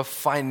up to a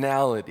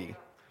finality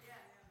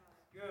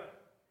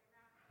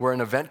where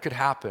an event could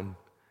happen.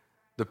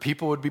 The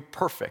people would be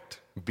perfect.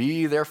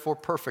 Be therefore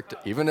perfect,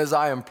 even as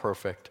I am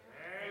perfect.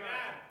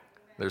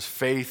 There's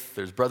faith,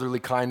 there's brotherly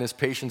kindness,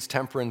 patience,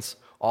 temperance,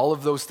 all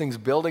of those things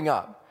building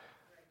up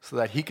so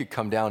that he could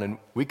come down and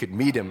we could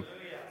meet him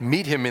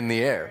in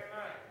the air.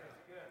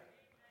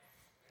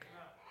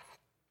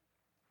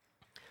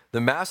 The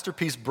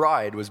masterpiece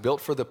bride was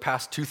built for the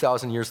past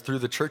 2,000 years through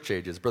the church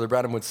ages. Brother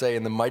Branham would say,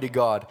 in the mighty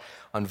God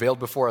unveiled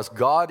before us,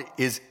 God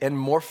is en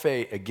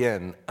morphe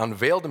again,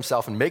 unveiled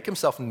himself and make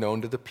himself known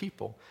to the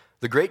people.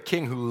 The great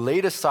king who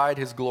laid aside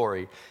his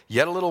glory,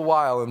 yet a little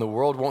while and the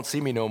world won't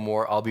see me no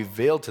more, I'll be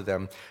veiled to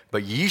them,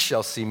 but ye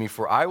shall see me,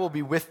 for I will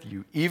be with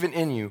you, even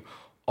in you,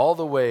 all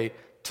the way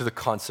to the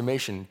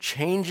consummation,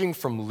 changing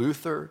from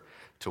Luther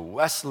to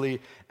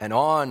Wesley and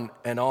on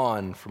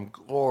from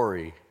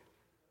glory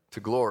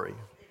to glory.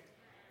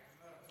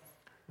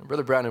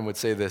 Brother Branham would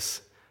say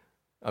this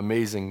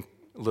amazing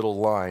little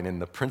line in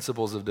the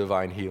Principles of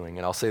Divine Healing,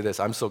 and I'll say this,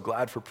 I'm so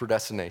glad for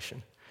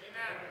predestination.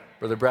 Amen.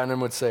 Brother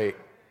Branham would say,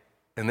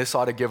 and this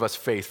ought to give us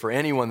faith for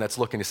anyone that's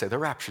looking to say, the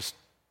rapture's,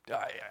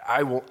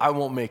 I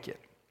won't make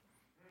it.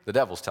 The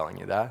devil's telling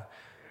you that.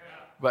 Yeah.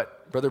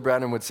 But Brother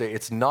Branham would say,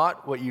 it's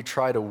not what you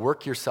try to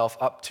work yourself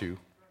up to,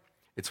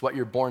 it's what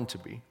you're born to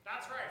be.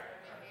 That's right.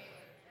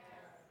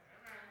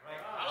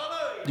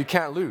 You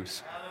can't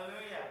lose.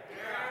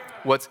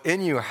 What's in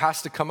you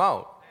has to come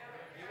out.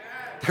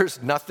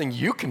 There's nothing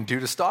you can do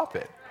to stop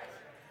it.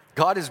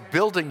 God is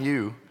building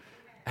you,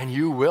 and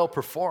you will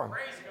perform.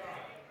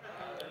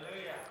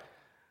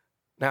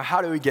 Now,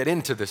 how do we get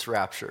into this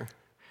rapture?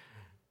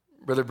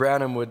 Brother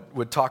Branham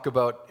would talk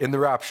about in the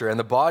rapture, and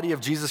the body of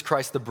Jesus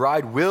Christ, the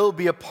bride, will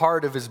be a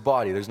part of his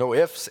body. There's no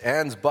ifs,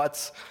 ands,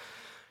 buts.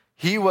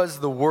 He was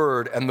the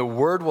Word, and the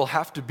Word will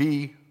have to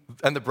be,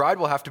 and the bride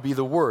will have to be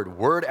the Word.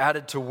 Word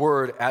added to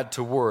word, add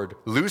to word.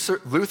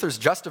 Luther's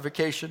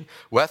justification,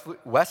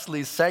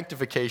 Wesley's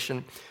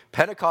sanctification,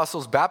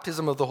 Pentecostal's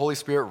baptism of the Holy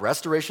Spirit,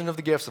 restoration of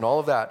the gifts, and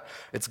all of that.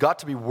 It's got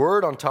to be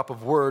word on top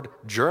of word,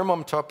 germ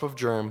on top of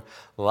germ,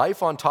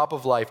 life on top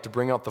of life to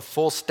bring out the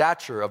full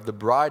stature of the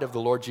bride of the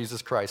Lord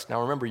Jesus Christ.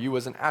 Now remember, you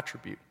as an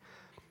attribute.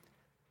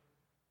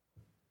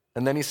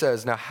 And then he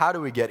says, now how do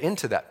we get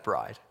into that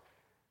bride?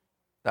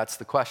 That's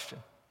the question.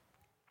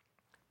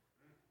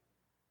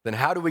 Then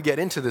how do we get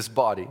into this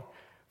body?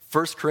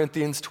 1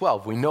 Corinthians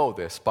 12, we know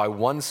this. By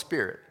one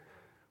Spirit,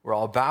 we're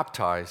all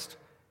baptized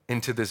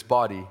into this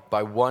body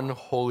by one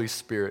Holy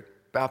Spirit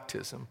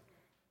baptism.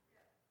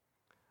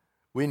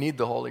 We need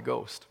the Holy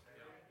Ghost.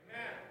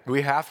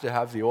 We have to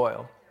have the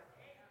oil.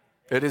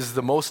 It is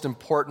the most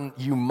important.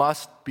 You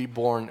must be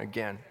born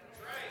again.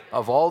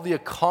 Of all the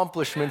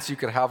accomplishments you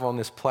could have on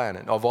this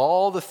planet, of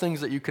all the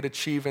things that you could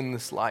achieve in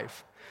this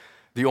life,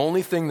 the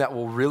only thing that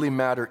will really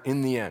matter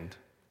in the end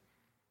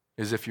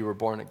is if you were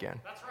born again.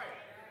 That's right.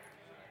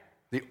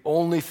 The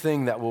only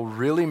thing that will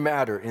really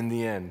matter in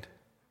the end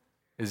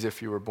is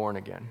if you were born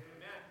again.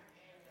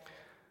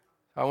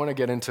 I want to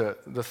get into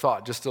the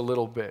thought just a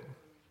little bit,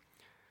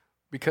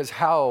 because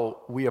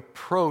how we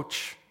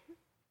approach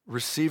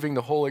receiving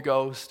the Holy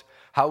Ghost,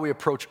 how we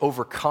approach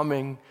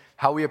overcoming,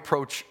 how we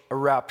approach a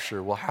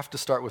rapture will have to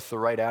start with the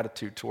right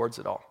attitude towards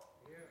it all.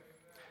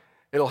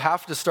 It'll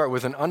have to start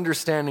with an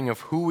understanding of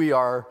who we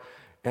are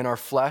in our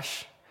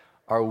flesh,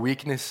 our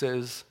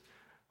weaknesses,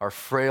 our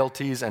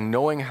frailties, and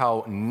knowing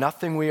how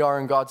nothing we are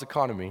in God's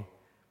economy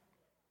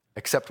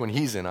except when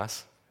He's in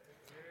us.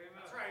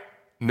 That's right.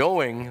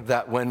 Knowing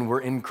that when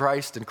we're in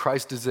Christ and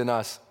Christ is in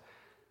us,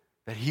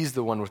 that He's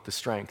the one with the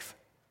strength,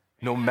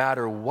 no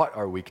matter what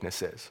our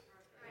weakness is.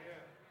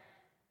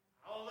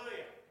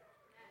 Hallelujah.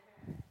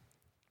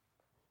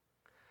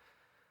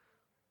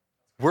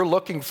 We're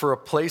looking for a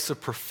place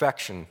of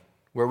perfection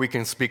where we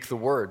can speak the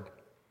word.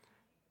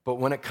 But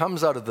when it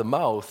comes out of the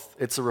mouth,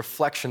 it's a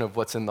reflection of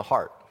what's in the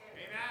heart.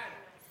 Amen.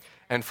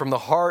 And from the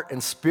heart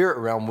and spirit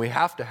realm, we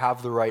have to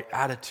have the right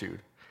attitude.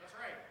 That's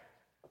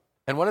right.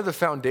 And one of the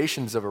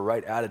foundations of a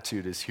right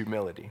attitude is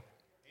humility.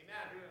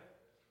 Amen.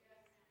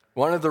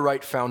 One of the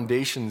right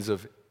foundations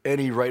of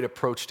any right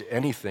approach to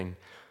anything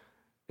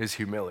is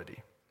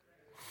humility.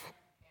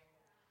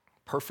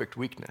 Perfect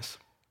weakness.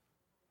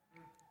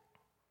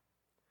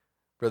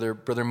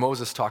 Brother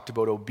Moses talked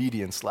about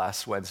obedience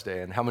last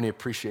Wednesday, and how many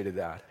appreciated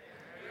that?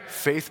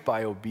 Faith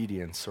by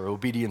obedience, or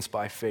obedience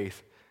by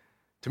faith.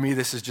 To me,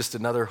 this is just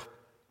another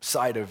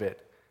side of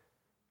it.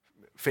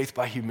 Faith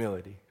by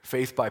humility,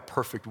 faith by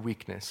perfect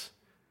weakness.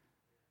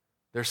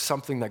 There's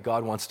something that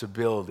God wants to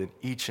build in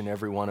each and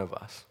every one of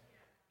us.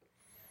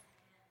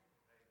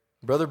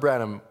 Brother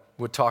Branham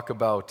would talk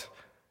about,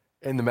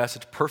 in the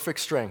message, perfect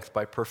strength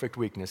by perfect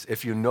weakness.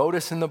 If you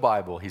notice in the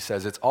Bible, he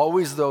says, it's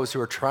always those who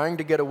are trying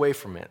to get away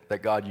from it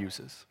that God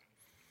uses.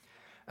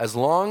 As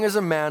long as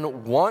a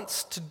man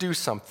wants to do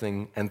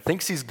something and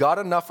thinks he's got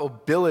enough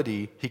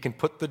ability, he can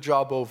put the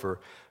job over,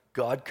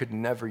 God could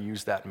never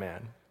use that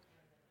man.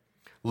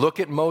 Look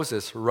at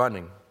Moses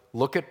running.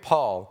 look at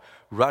Paul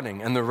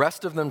running and the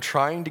rest of them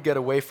trying to get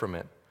away from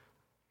it.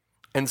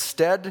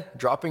 Instead,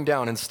 dropping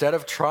down, instead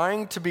of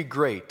trying to be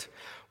great,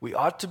 we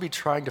ought to be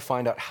trying to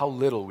find out how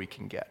little we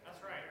can get.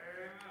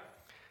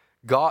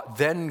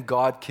 Then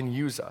God can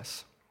use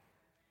us.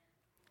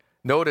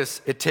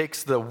 Notice it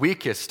takes the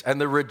weakest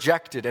and the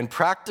rejected, and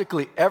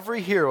practically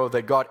every hero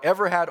that God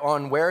ever had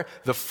on where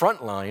the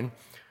front line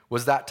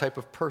was that type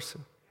of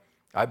person.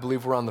 I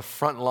believe we're on the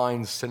front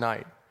lines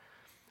tonight.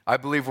 I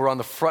believe we're on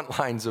the front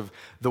lines of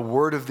the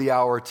word of the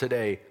hour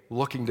today,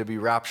 looking to be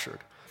raptured.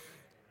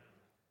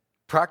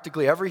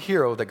 Practically every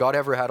hero that God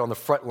ever had on the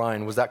front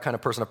line was that kind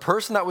of person. A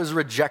person that was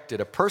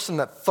rejected, a person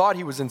that thought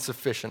he was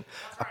insufficient,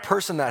 a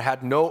person that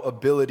had no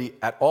ability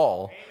at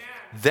all.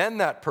 Then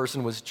that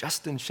person was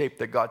just in shape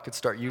that God could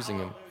start using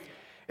him.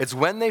 It's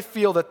when they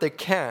feel that they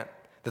can't,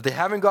 that they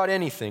haven't got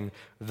anything,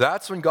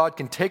 that's when God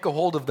can take a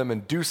hold of them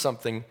and do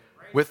something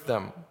with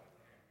them.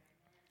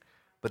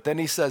 But then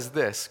he says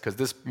this, because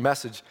this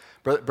message,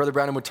 Brother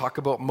Branham would talk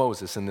about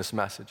Moses in this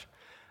message.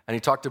 And he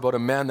talked about a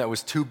man that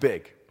was too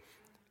big,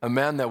 a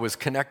man that was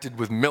connected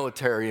with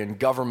military and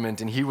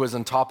government, and he was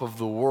on top of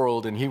the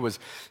world, and he was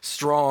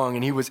strong,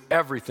 and he was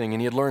everything,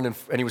 and he had learned,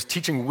 and he was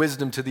teaching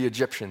wisdom to the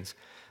Egyptians.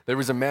 There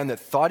was a man that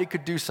thought he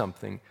could do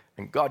something,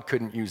 and God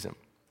couldn't use him.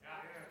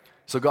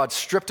 So God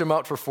stripped him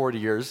out for 40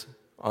 years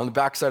on the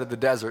backside of the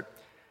desert,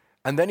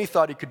 and then he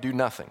thought he could do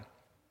nothing.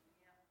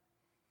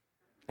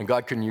 And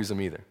God couldn't use him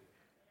either.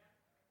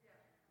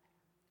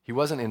 He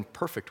wasn't in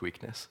perfect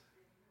weakness.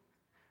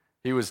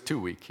 He was too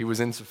weak. He was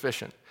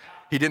insufficient.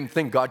 He didn't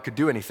think God could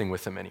do anything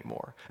with him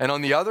anymore. And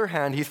on the other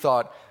hand, he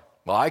thought,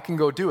 well, I can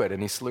go do it,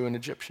 and he slew an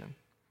Egyptian.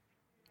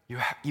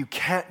 You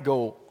can't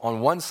go on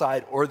one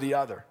side or the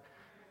other.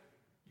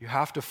 You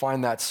have to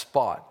find that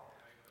spot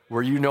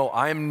where you know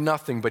I'm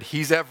nothing, but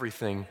he's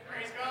everything.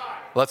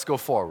 Let's go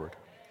forward.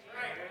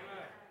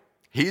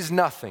 He's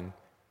nothing.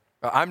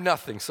 I'm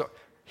nothing, so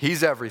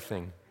he's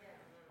everything.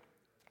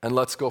 And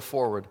let's go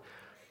forward.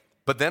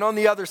 But then on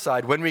the other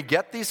side, when we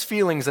get these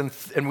feelings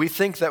and we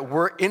think that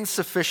we're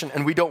insufficient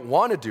and we don't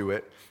want to do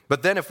it,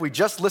 but then if we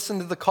just listen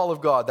to the call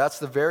of God, that's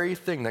the very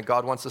thing that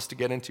God wants us to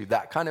get into,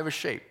 that kind of a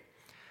shape,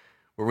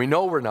 where we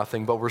know we're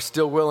nothing, but we're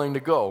still willing to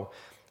go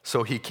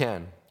so he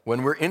can.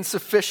 When we're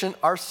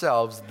insufficient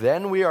ourselves,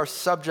 then we are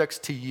subjects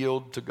to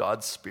yield to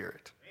God's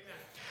Spirit.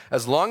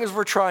 As long as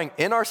we're trying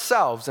in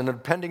ourselves and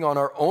depending on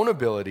our own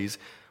abilities,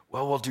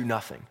 well, we'll do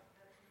nothing.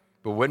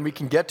 But when we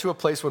can get to a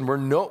place when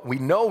we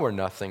know we're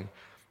nothing,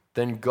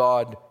 then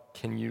God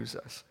can use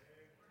us.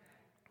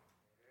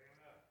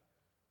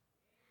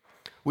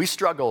 We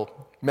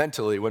struggle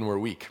mentally when we're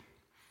weak.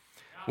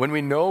 When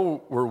we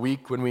know we're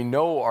weak, when we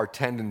know our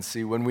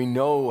tendency, when we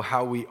know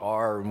how we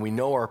are, and we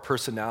know our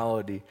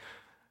personality,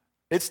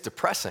 it's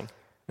depressing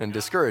and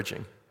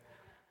discouraging.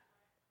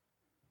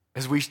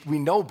 As we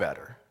know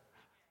better.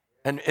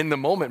 And in the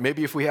moment,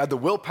 maybe if we had the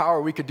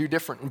willpower, we could do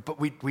different, but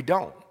we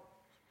don't.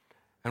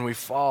 And we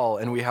fall,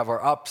 and we have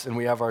our ups, and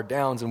we have our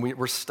downs, and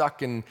we're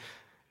stuck in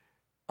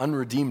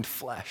unredeemed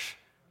flesh.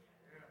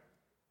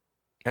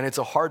 And it's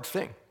a hard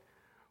thing.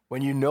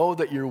 When you know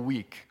that you're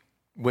weak,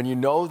 when you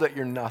know that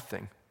you're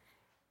nothing.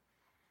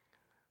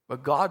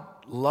 But God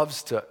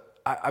loves to,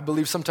 I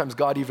believe sometimes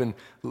God even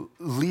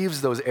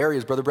leaves those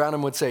areas. Brother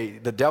Branham would say,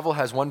 the devil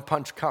has one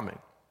punch coming.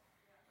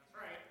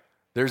 That's right.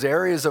 There's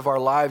areas of our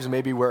lives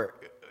maybe where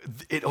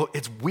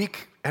it's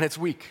weak and it's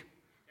weak.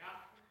 Yeah.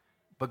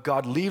 But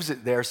God leaves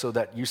it there so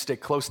that you stay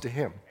close to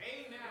him.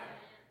 Amen.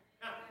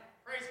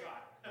 Praise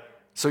God.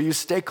 So you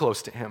stay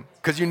close to him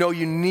because you know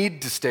you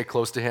need to stay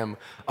close to him.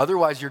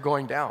 Otherwise, you're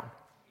going down.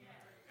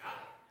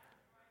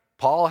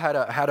 Paul had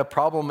a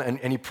problem,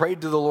 and he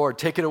prayed to the Lord,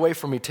 take it away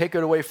from me, take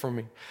it away from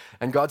me.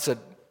 And God said,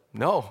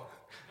 no.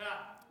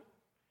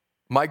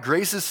 My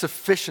grace is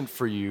sufficient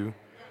for you.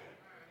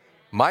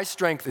 My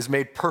strength is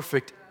made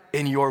perfect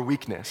in your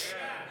weakness.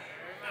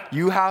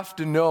 You have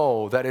to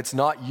know that it's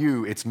not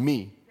you, it's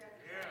me,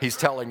 he's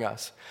telling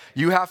us.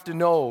 You have to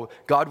know,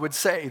 God would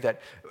say that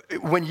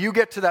when you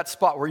get to that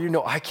spot where you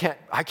know, I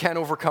can't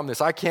overcome this,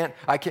 I can't.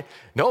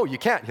 No, you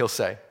can't, he'll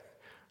say.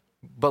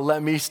 But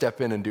let me step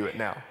in and do it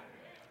now.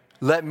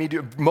 Let me do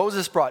it.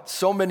 Moses brought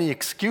so many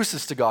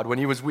excuses to God when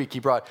he was weak.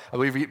 He brought, I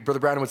believe Brother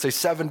Branham would say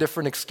 7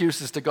 different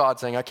excuses to God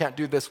saying, I can't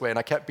do it this way and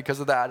I can't because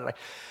of that.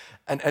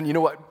 And you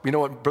know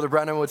what Brother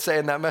Branham would say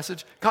in that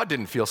message? God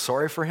didn't feel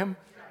sorry for him.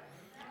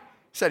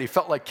 He said he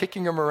felt like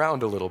kicking him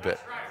around a little bit.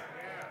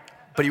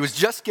 But he was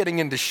just getting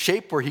into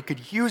shape where he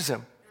could use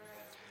him.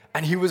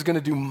 And he was going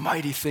to do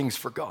mighty things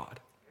for God.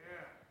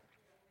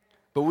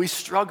 But we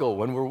struggle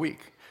when we're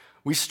weak.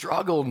 We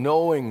struggle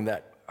knowing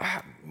that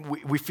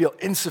we feel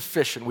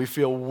insufficient, we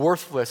feel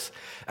worthless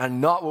and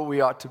not what we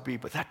ought to be,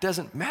 but that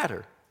doesn't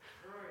matter.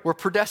 We're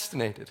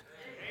predestinated.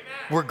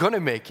 Amen. We're going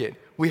to make it.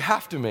 We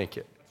have to make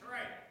it. That's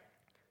right.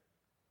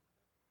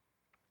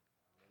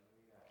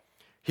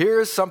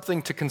 Here is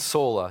something to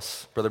console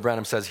us, Brother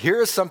Branham says.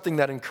 Here is something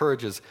that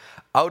encourages.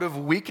 Out of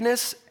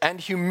weakness and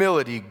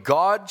humility,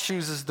 God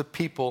chooses the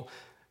people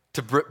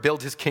to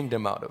build his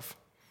kingdom out of.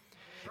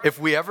 If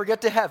we ever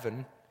get to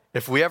heaven,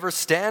 If we ever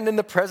stand in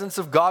the presence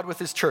of God with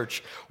his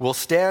church, we'll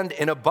stand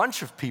in a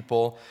bunch of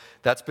people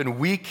that's been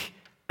weak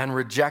and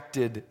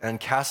rejected and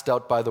cast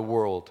out by the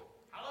world.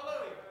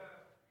 Hallelujah.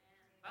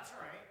 That's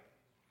right.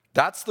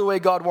 That's the way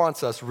God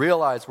wants us.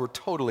 Realize we're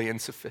totally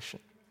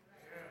insufficient.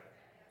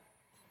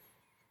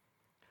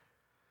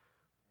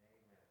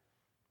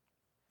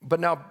 But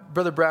now,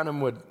 Brother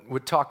Branham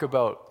would talk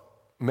about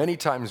many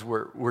times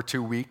we're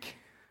too weak.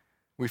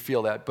 We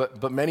feel that.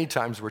 But many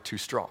times we're too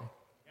strong.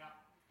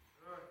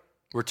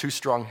 We're too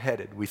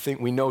strong-headed. We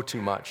think we know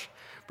too much.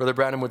 Brother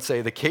Branham would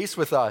say the case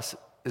with us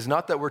is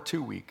not that we're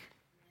too weak.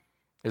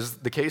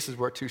 The case is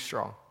we're too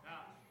strong.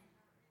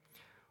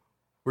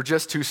 We're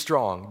just too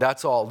strong.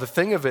 That's all. The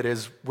thing of it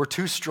is we're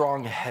too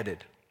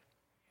strong-headed.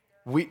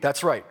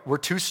 That's right. We're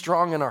too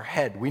strong in our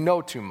head. We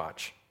know too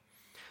much.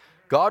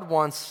 God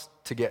wants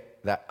to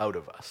get that out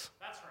of us.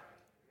 That's right.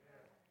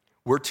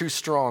 We're too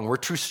strong. We're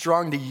too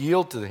strong to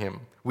yield to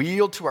him. We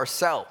yield to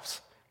ourselves.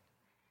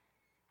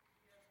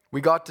 We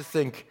got to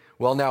think,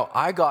 well, now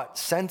I got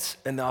sense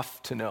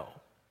enough to know.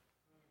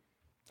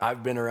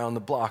 I've been around the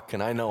block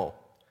and I know.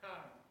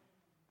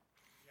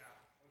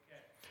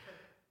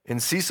 In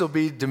Cecil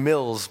B.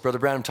 DeMille's, Brother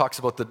Branham talks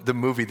about the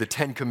movie, The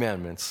 10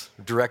 Commandments,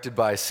 directed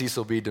by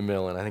Cecil B.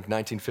 DeMille in, I think,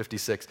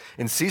 1956.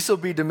 In Cecil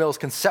B. DeMille's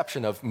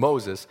conception of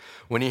Moses,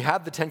 when he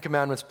had the 10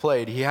 Commandments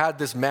played, he had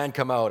this man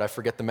come out. I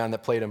forget the man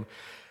that played him.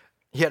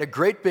 He had a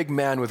great big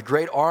man with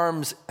great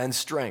arms and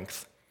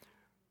strength.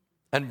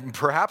 And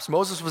perhaps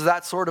Moses was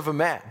that sort of a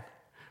man,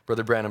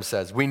 Brother Branham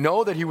says. We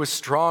know that he was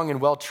strong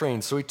and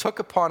well-trained, so he took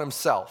upon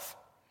himself.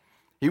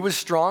 He was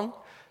strong,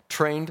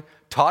 trained,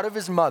 taught of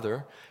his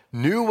mother,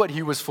 knew what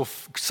he was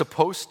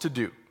supposed to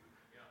do.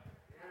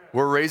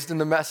 We're raised in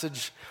the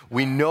message.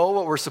 We know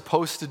what we're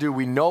supposed to do.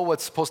 We know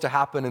what's supposed to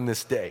happen in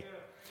this day.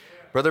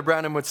 Brother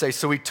Branham would say,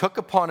 so he took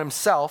upon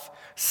himself,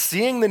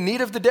 seeing the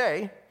need of the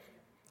day.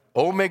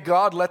 Oh, may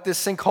God let this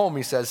sink home,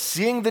 he says.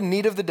 Seeing the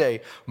need of the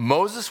day,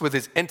 Moses, with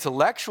his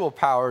intellectual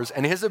powers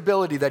and his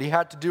ability that he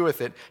had to do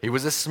with it, he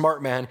was a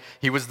smart man.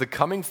 He was the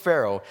coming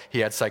Pharaoh. He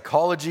had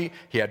psychology,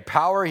 he had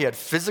power, he had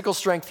physical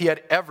strength, he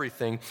had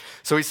everything.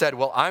 So he said,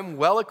 well, I'm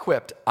well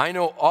equipped. I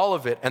know all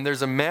of it. And if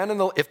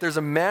there's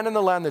a man in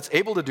the land that's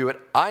able to do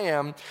it, I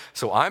am.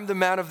 So I'm the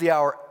man of the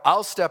hour.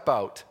 I'll step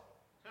out.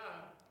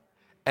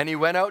 And he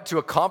went out to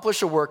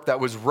accomplish a work that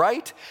was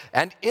right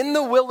and in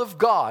the will of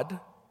God.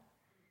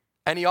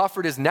 And he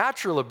offered his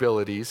natural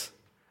abilities,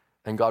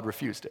 and God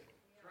refused it.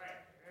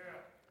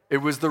 It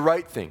was the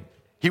right thing.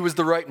 He was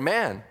the right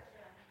man.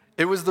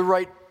 It was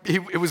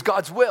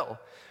God's will,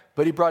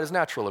 but he brought his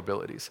natural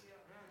abilities.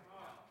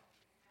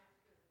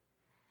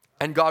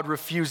 And God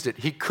refused it.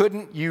 He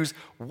couldn't use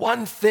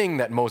one thing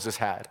that Moses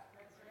had.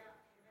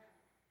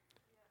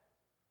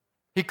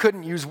 He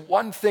couldn't use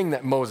one thing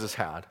that Moses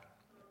had.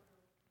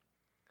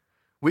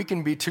 We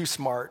can be too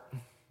smart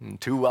and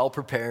too well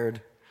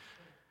prepared,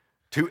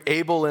 too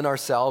able in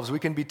ourselves. We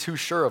can be too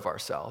sure of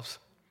ourselves.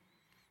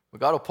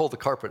 But God will pull the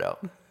carpet out.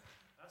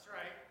 That's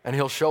right. And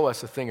he'll show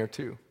us a thing or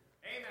two.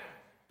 Amen.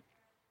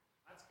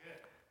 That's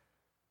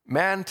good.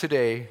 Man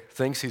today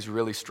thinks he's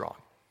really strong.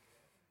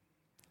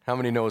 How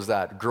many knows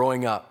that?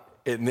 Growing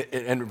up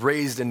and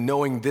raised and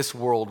knowing this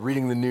world,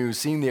 reading the news,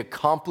 seeing the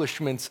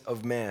accomplishments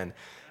of man,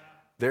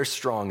 they're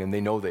strong and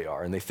they know they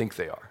are and they think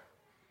they are.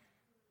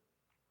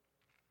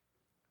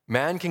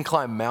 Man can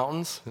climb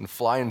mountains and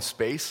fly in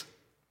space.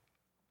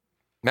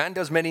 Man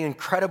does many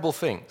incredible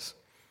things.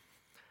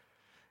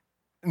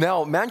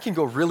 Now, man can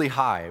go really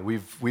high.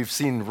 We've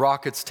seen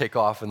rockets take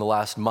off in the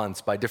last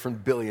months by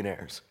different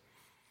billionaires.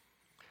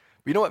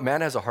 But you know what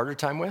man has a harder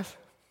time with?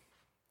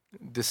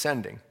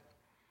 Descending.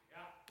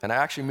 And I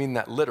actually mean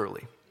that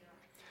literally.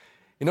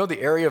 You know the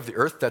area of the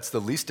earth that's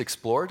the least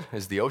explored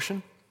is the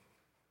ocean?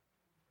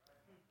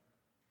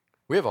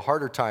 We have a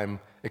harder time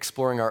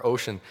exploring our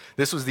ocean.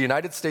 This was the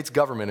United States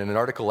government in an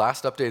article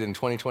last updated in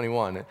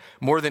 2021.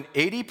 More than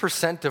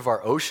 80% of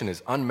our ocean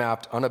is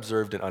unmapped,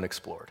 unobserved, and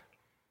unexplored.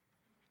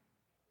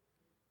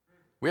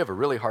 We have a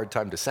really hard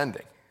time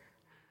descending.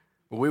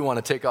 But we want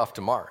to take off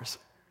to Mars.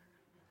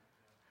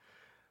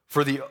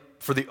 For the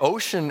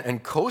ocean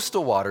and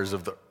coastal waters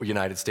of the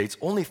United States,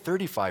 only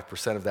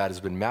 35% of that has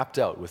been mapped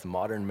out with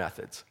modern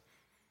methods.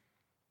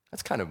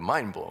 That's kind of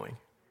mind-blowing.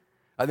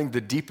 I think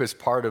the deepest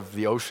part of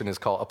the ocean is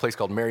a place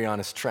called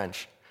Marianas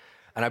Trench.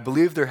 And I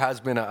believe there has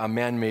been a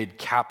man-made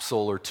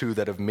capsule or two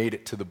that have made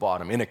it to the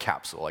bottom, in a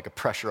capsule, like a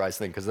pressurized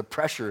thing, because the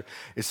pressure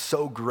is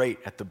so great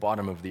at the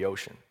bottom of the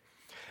ocean.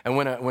 And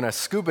when a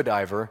scuba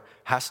diver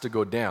has to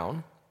go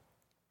down,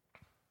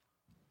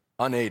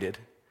 unaided,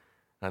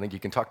 I think you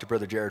can talk to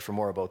Brother Jared for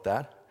more about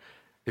that.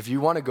 If you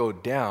want to go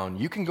down,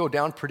 you can go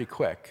down pretty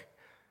quick,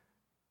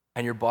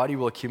 and your body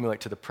will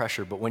accumulate to the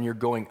pressure. But when you're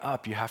going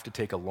up, you have to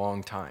take a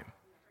long time.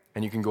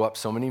 And you can go up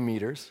so many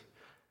meters,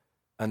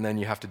 and then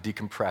you have to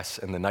decompress,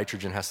 and the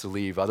nitrogen has to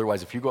leave.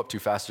 Otherwise, if you go up too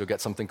fast, you'll get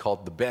something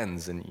called the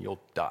bends, and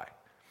you'll die.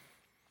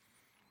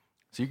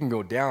 So you can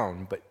go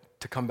down, but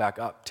to come back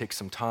up takes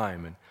some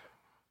time. And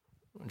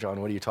John,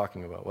 what are you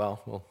talking about?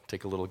 Well, we'll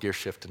take a little gear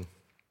shift. And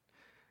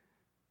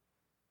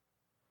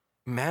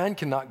man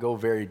cannot go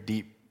very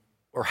deep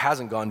or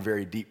hasn't gone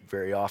very deep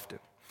very often.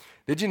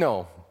 Did you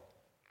know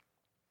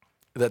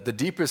that the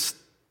deepest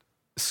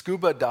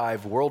scuba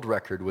dive world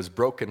record was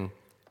broken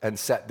and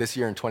set this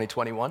year in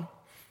 2021?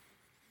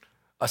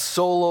 A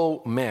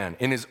solo man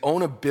in his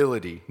own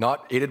ability,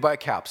 not aided by a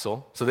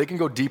capsule, so they can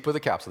go deep with a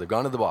capsule, they've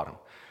gone to the bottom,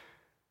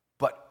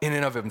 but in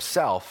and of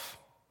himself,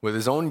 with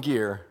his own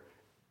gear,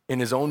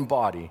 in his own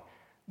body,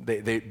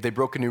 they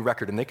broke a new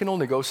record, and they can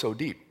only go so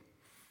deep.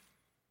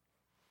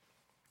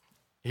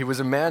 He was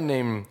a man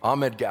named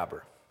Ahmed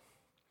Gabr,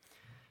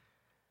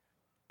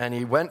 and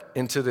he went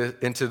into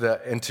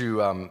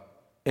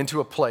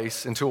a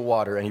place, into a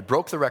water, and he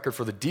broke the record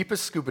for the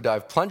deepest scuba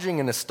dive, plunging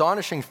an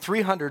astonishing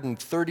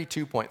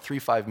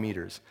 332.35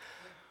 meters,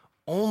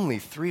 only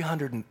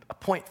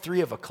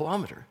 0.3 of a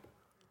kilometer.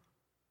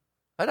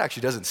 That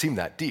actually doesn't seem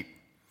that deep.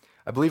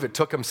 I believe it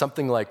took him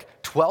something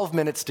like 12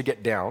 minutes to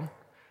get down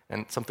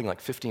and something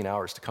like 15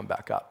 hours to come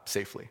back up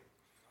safely.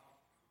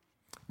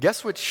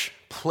 Guess which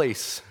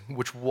place,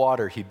 which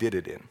water he did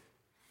it in?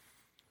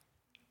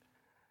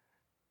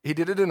 He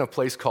did it in a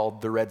place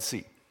called the Red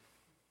Sea.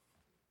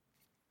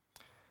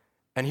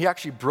 And he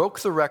actually broke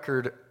the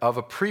record of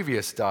a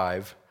previous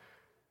dive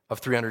of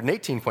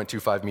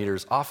 318.25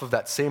 meters off of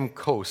that same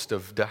coast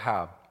of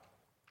Dahab.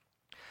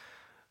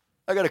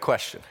 I got a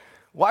question.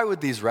 Why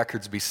would these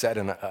records be set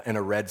in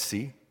a Red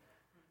Sea?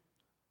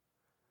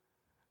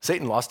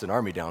 Satan lost an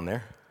army down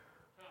there.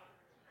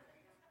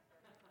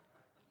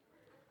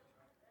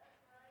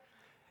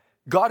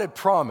 God had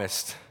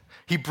promised.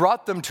 He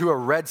brought them to a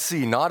Red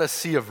Sea, not a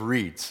sea of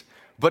reeds,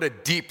 but a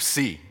deep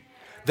sea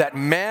that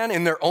man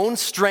in their own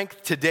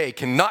strength today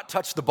cannot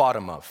touch the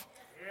bottom of.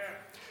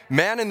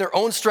 Man in their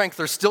own strength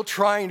are still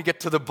trying to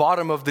get to the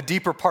bottom of the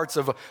deeper parts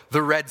of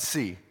the Red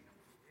Sea.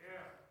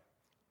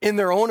 In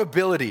their own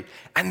ability,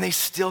 and they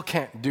still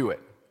can't do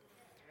it.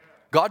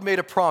 God made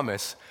a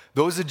promise.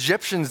 Those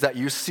Egyptians that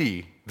you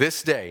see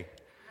this day,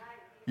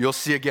 you'll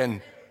see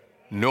again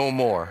no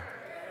more.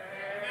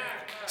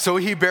 So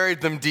he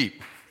buried them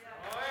deep.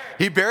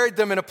 He buried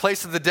them in a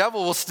place that the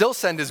devil will still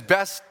send his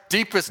best,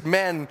 deepest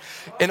men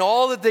in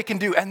all that they can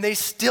do, and they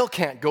still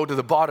can't go to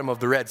the bottom of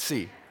the Red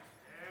Sea.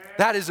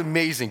 That is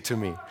amazing to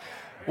me.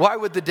 Why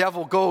would the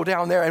devil go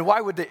down there, and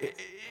why would they?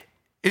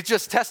 It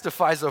just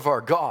testifies of our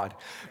God,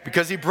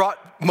 because he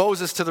brought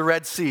Moses to the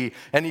Red Sea,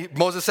 and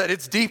Moses said,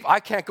 it's deep, I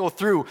can't go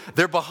through.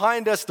 They're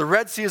behind us, the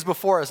Red Sea is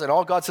before us, and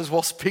all God says,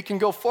 well, speak and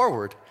go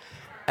forward.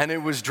 And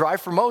it was dry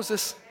for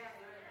Moses.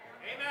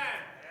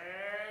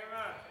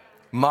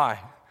 Amen.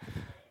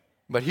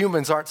 But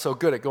humans aren't so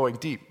good at going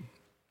deep.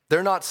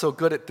 They're not so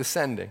good at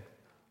descending.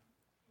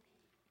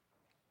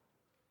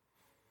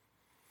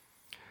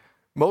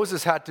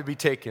 Moses had to be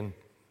taken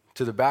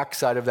to the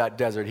backside of that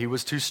desert. He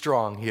was too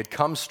strong. He had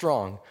come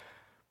strong,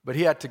 but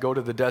he had to go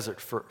to the desert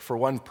for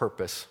one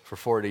purpose for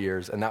 40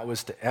 years, and that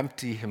was to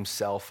empty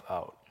himself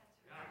out.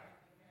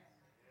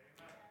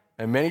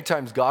 And many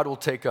times God will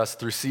take us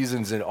through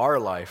seasons in our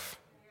life,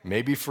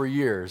 maybe for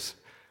years,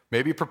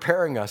 maybe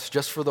preparing us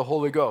just for the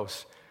Holy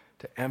Ghost,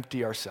 to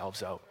empty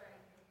ourselves out.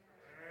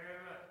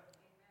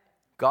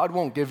 God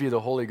won't give you the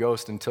Holy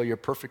Ghost until you're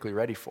perfectly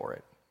ready for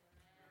it.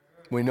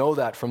 We know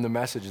that from the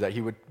message that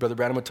Brother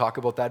Branham would talk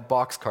about that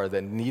boxcar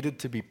that needed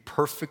to be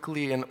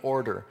perfectly in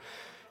order.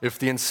 If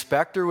the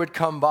inspector would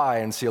come by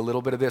and see a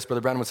little bit of this, Brother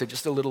Branham would say,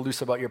 just a little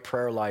loose about your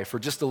prayer life, or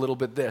just a little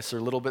bit this, or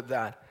a little bit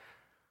that.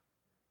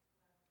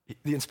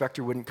 The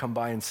inspector wouldn't come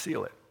by and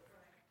seal it.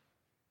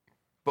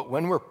 But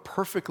when we're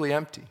perfectly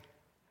empty,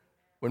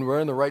 when we're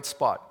in the right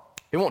spot,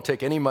 it won't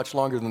take any much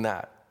longer than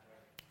that.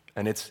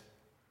 And it's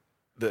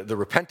the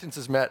repentance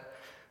is met,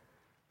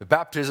 the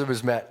baptism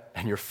is met,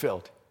 and you're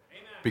filled.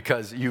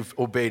 Because you've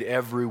obeyed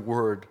every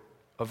word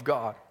of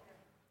God.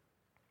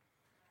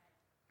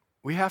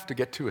 We have to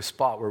get to a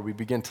spot where we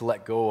begin to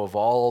let go of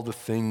all the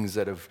things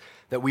that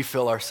we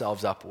fill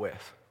ourselves up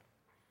with.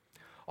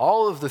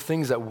 All of the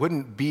things that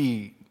wouldn't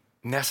be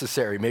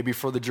necessary, maybe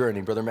for the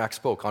journey. Brother Max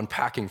spoke,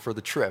 unpacking for the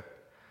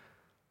trip.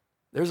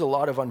 There's a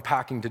lot of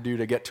unpacking to do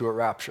to get to a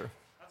rapture.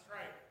 That's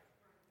right.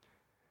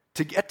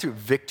 To get to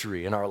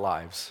victory in our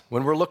lives,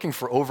 when we're looking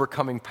for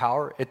overcoming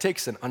power, it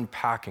takes an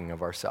unpacking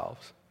of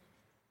ourselves.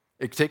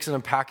 It takes an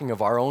unpacking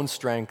of our own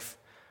strength,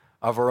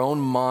 of our own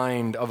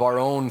mind, of our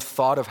own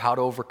thought of how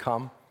to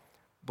overcome.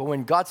 But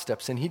when God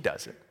steps in, he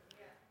does it.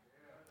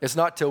 It's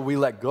not till we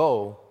let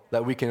go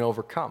that we can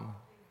overcome.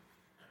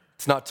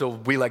 It's not till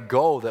we let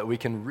go that we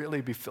can really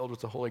be filled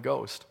with the Holy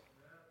Ghost.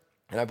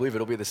 And I believe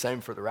it'll be the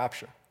same for the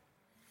rapture.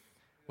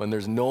 When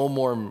there's no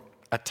more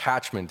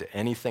attachment to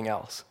anything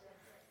else.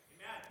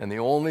 And the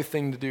only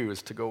thing to do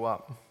is to go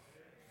up.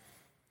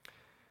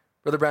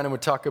 Brother Branham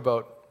would talk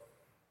about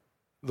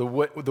the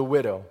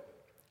widow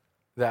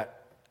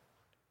that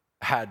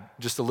had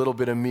just a little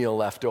bit of meal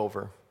left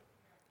over.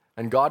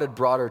 And God had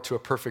brought her to a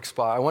perfect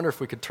spot. I wonder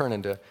if we could turn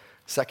into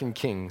 2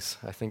 Kings,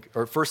 I think,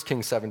 or 1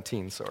 Kings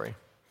 17, sorry.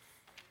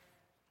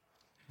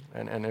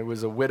 And it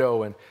was a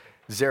widow in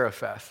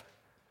Zarephath.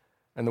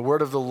 And the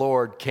word of the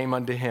Lord came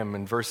unto him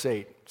in verse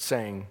 8,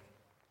 saying,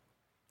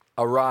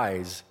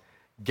 Arise,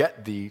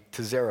 get thee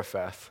to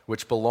Zarephath,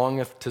 which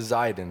belongeth to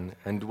Zidon,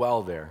 and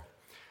dwell there.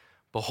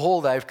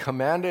 Behold, I have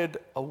commanded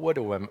a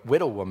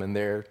widow woman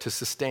there to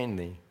sustain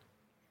thee.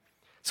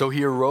 So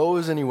he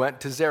arose and he went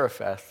to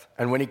Zarephath.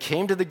 And when he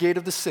came to the gate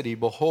of the city,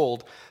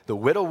 behold, the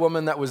widow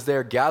woman that was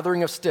there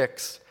gathering of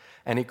sticks,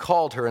 and he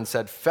called her and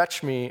said,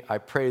 Fetch me, I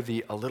pray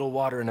thee, a little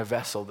water in a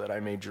vessel that I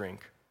may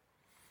drink.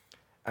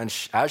 And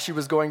as she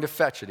was going to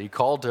fetch it, he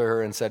called to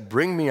her and said,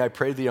 Bring me, I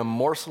pray thee, a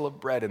morsel of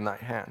bread in thy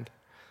hand.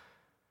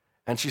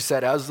 And she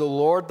said, As the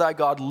Lord thy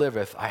God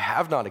liveth, I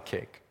have not a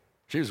cake.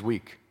 She was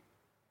weak.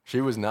 She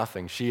was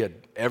nothing. She had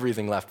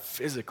everything left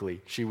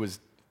physically. She was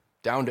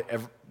down to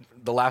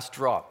the last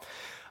drop.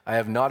 I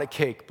have not a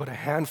cake, but a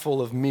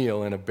handful of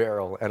meal in a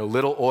barrel, and a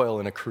little oil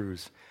in a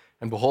cruse.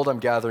 And behold, I'm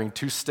gathering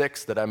 2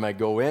 sticks that I may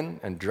go in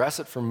and dress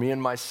it for me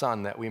and my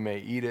son, that we may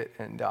eat it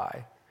and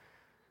die.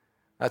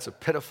 That's a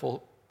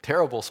pitiful,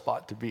 terrible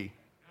spot to be.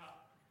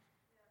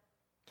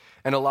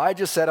 And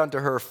Elijah said unto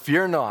her,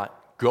 Fear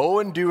not, go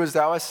and do as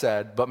thou hast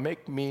said, but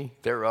make me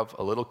thereof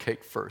a little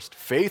cake first.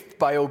 Faith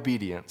by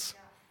obedience.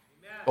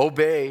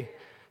 Obey.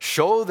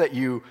 Show that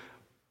you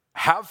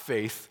have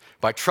faith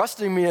by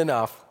trusting me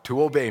enough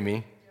to obey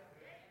me.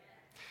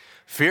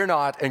 Fear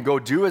not, and go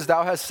do as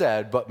thou hast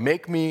said, but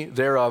make me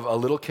thereof a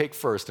little cake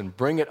first, and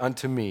bring it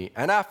unto me.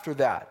 And after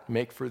that,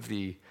 make for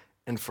thee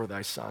and for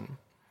thy son.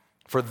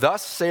 For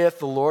thus saith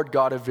the Lord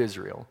God of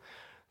Israel,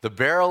 the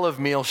barrel of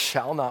meal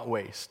shall not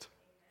waste,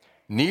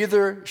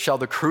 neither shall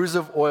the cruse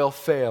of oil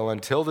fail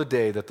until the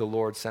day that the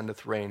Lord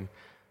sendeth rain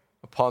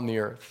upon the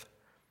earth.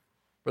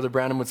 Brother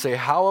Branham would say,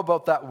 how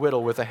about that widow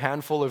with a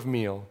handful of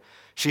meal?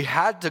 She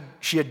had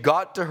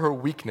got to her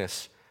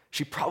weakness.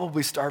 She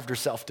probably starved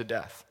herself to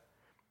death.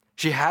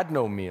 She had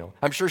no meal.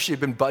 I'm sure she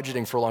had been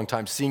budgeting for a long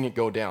time, seeing it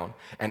go down,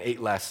 and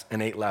ate less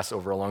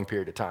over a long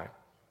period of time.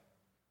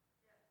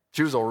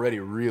 She was already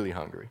really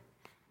hungry,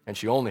 and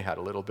she only had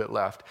a little bit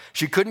left.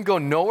 She couldn't go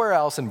nowhere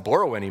else and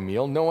borrow any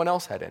meal. No one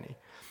else had any.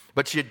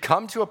 But she had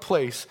come to a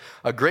place,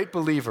 a great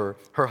believer.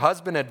 Her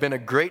husband had been a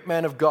great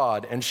man of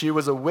God, and she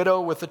was a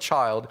widow with a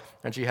child,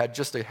 and she had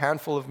just a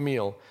handful of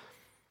meal.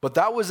 But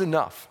that was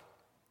enough.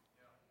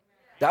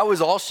 That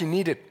was all she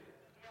needed.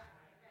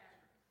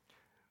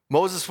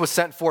 Moses was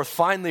sent forth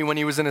finally when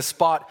he was in a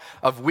spot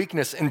of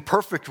weakness,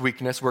 imperfect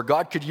weakness, where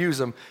God could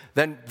use him.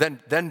 Then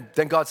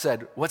God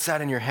said, what's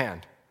that in your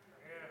hand?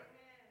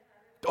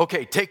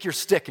 Okay, take your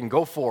stick and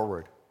go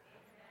forward.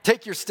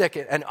 Take your stick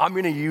and I'm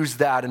going to use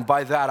that, and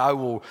by that I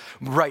will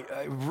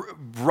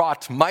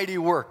wrought mighty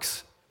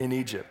works in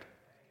Egypt.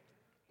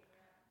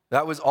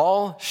 That was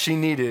all she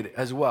needed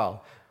as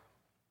well.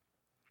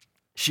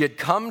 She had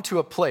come to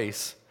a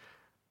place,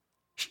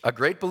 a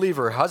great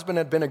believer. Her husband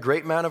had been a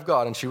great man of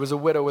God, and she was a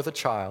widow with a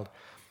child.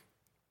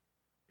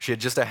 She had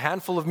just a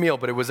handful of meal,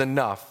 but it was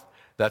enough.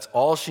 That's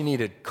all she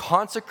needed.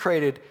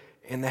 Consecrated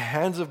in the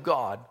hands of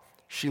God,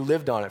 she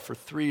lived on it for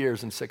 3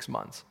 years and 6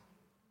 months.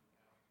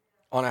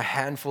 On a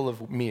handful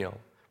of meal.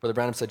 Brother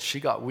Branham said she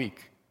got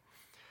weak.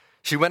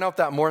 She went out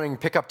that morning,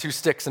 pick up 2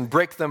 sticks and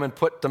break them and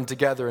put them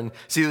together, and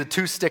see the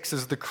 2 sticks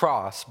is the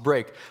cross.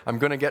 Break. I'm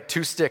going to get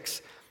 2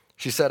 sticks.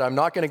 She said, I'm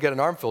not going to get an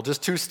armful,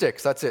 just 2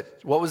 sticks. That's it.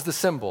 What was the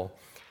symbol?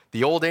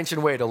 The old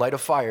ancient way to light a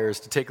fire is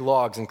to take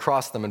logs and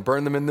cross them and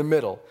burn them in the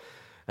middle.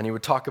 And he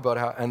would talk about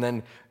how, and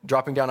then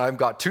dropping down, I've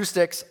got 2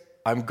 sticks.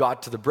 I've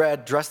got to the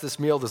bread, dress this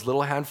meal, this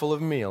little handful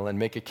of meal, and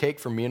make a cake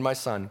for me and my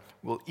son.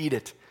 We'll eat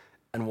it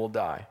and we'll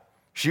die.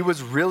 She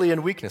was really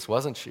in weakness,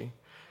 wasn't she?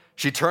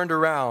 She turned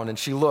around and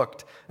she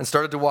looked and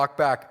started to walk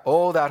back.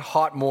 Oh, that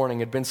hot morning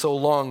had been so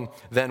long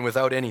then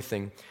without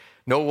anything.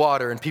 No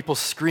water and people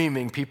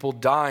screaming, people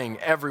dying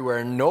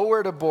everywhere,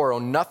 nowhere to borrow,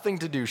 nothing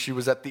to do. She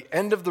was at the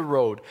end of the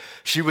road.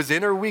 She was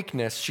in her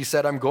weakness. She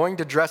said, I'm going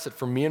to dress it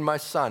for me and my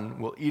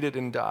son. We'll eat it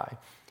and die.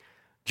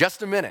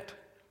 Just a minute.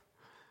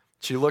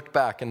 She looked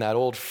back and that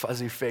old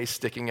fuzzy face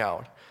sticking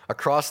out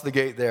across the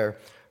gate there.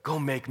 Go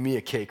make me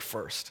a cake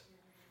first.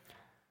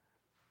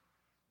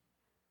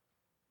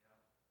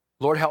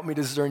 Lord, help me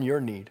discern your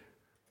need.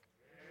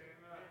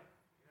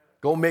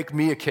 Go make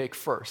me a cake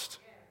first.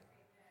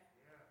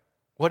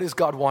 What does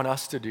God want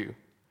us to do?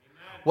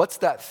 What's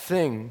that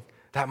thing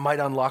that might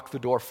unlock the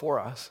door for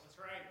us?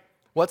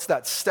 What's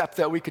that step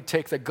that we could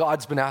take that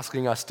God's been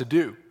asking us to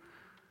do?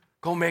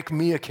 Go make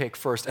me a cake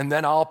first, and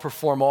then I'll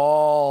perform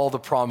all the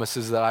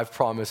promises that I've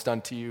promised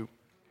unto you.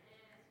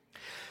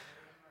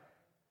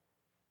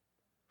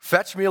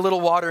 Fetch me a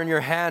little water in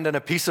your hand and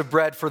a piece of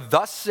bread, for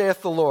thus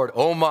saith the Lord.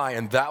 Oh my,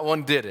 and that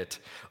one did it.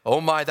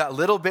 Oh my, that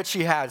little bit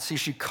she had. See,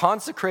 she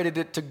consecrated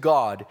it to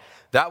God.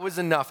 That was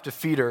enough to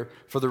feed her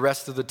for the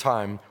rest of the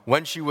time.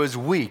 When she was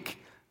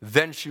weak,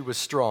 then she was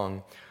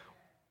strong.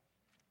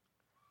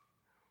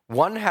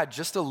 One had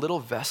just a little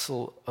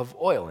vessel of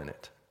oil in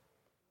it.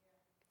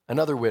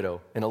 Another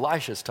widow in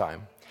Elisha's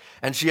time.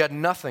 And she had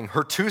nothing.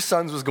 Her 2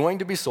 sons was going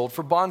to be sold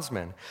for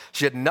bondsmen.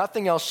 She had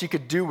nothing else she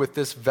could do with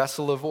this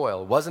vessel of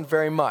oil. It wasn't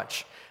very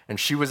much. And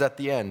she was at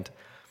the end.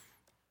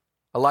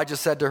 Elijah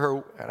said to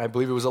her, and I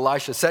believe it was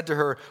Elisha, said to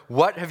her,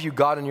 what have you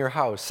got in your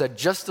house? Said,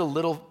 just a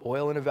little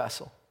oil in a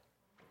vessel.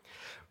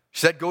 She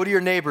said, go to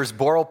your neighbors,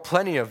 borrow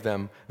plenty of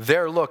them.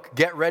 There, look,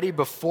 get ready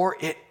before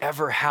it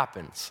ever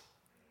happens.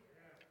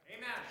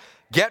 Amen.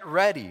 Get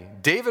ready.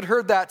 David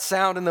heard that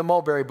sound in the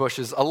mulberry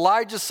bushes.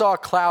 Elijah saw a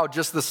cloud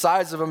just the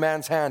size of a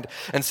man's hand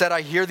and said,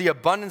 I hear the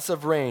abundance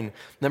of rain. And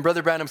then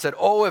Brother Branham said,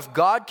 oh, if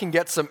God can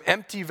get some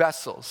empty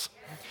vessels.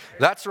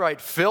 That's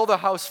right, fill the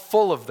house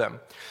full of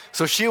them.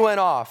 So she went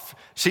off.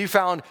 She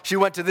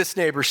went to this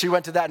neighbor. She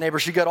went to that neighbor.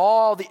 She got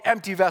all the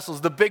empty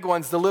vessels, the big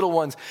ones, the little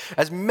ones,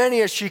 as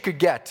many as she could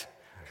get.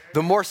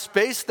 The more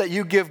space that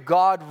you give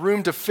God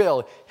room to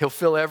fill, he'll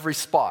fill every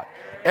spot,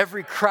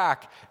 every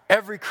crack,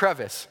 every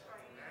crevice.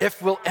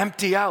 If we'll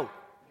empty out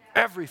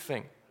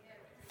everything.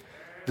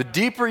 The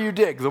deeper you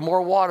dig, the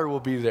more water will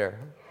be there.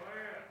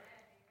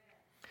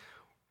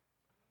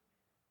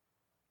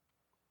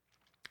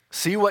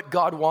 See what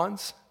God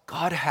wants?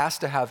 God has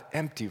to have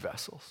empty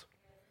vessels.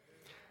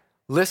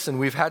 Listen,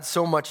 we've had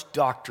so much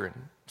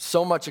doctrine,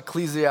 so much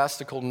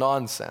ecclesiastical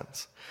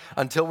nonsense.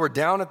 Until we're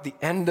down at the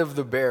end of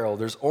the barrel,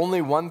 there's only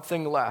one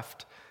thing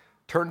left.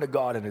 Turn to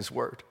God and his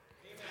word.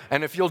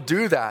 And if you'll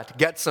do that,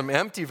 get some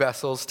empty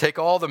vessels, take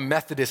all the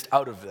Methodist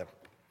out of them.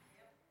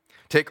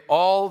 Take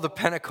all the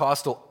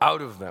Pentecostal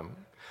out of them.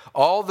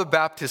 All the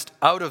Baptist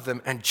out of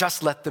them, and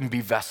just let them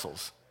be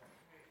vessels.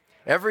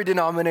 Every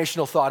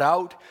denominational thought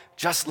out,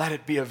 just let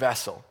it be a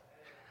vessel.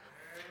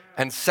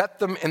 And set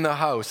them in the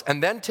house.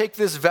 And then take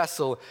this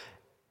vessel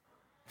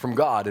from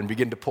God and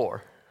begin to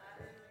pour.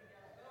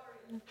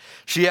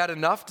 She had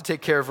enough to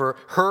take care of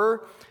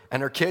her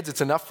and her kids. It's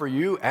enough for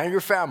you and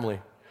your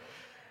family.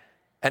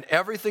 And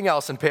everything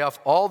else, and pay off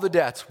all the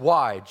debts.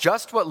 Why?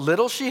 Just what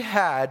little she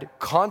had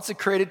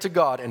consecrated to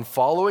God and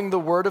following the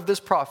word of this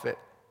prophet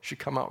should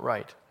come out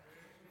right.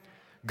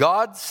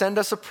 God send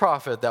us a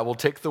prophet that will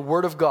take the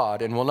word of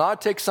God and will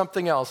not take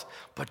something else,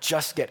 but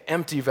just get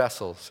empty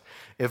vessels.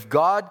 If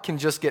God can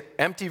just get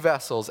empty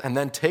vessels and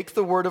then take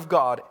the word of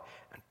God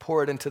and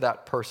pour it into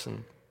that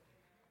person.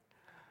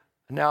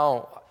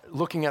 Now,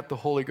 looking at the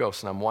Holy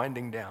Ghost, and I'm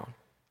winding down.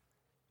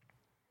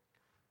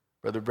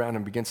 Brother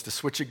Branham begins to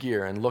switch a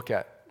gear and look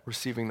at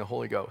receiving the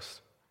Holy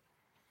Ghost.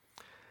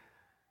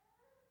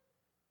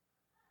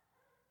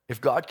 If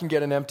God can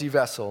get an empty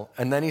vessel,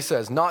 and then he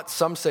says, not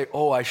some say,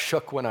 oh, I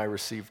shook when I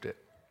received it.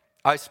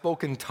 I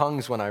spoke in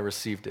tongues when I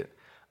received it.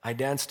 I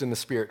danced in the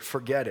Spirit.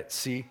 Forget it,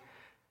 see?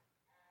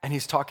 And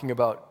he's talking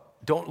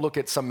about, don't look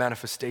at some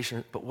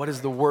manifestation, but what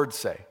does the word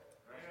say?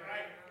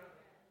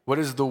 What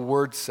does the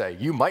word say?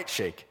 You might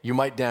shake, you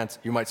might dance,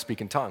 you might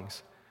speak in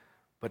tongues,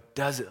 but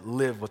does it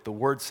live what the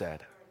word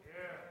said?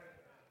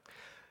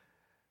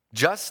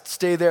 Just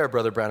stay there,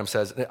 Brother Branham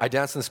says. I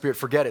dance in the Spirit,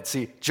 forget it.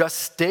 See, just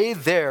stay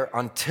there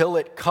until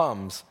it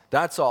comes.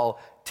 That's all,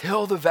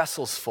 till the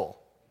vessel's full.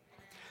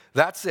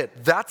 That's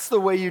it. That's the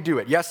way you do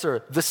it. Yes,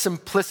 sir, the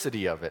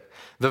simplicity of it.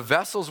 The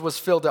vessels was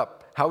filled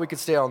up. How we could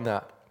stay on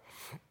that.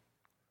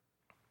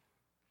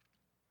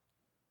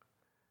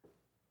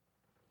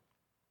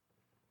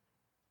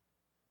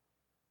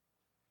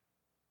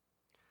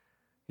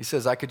 He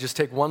says, I could just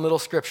take one little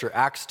scripture,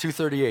 Acts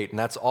 2:38, and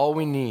that's all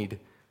we need.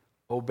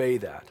 Obey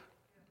that.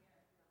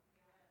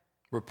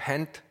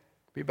 Repent,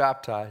 be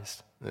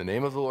baptized in the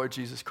name of the Lord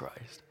Jesus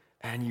Christ,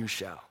 and you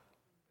shall.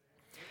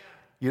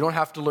 You don't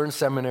have to learn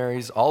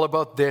seminaries all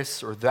about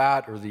this or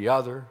that or the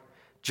other.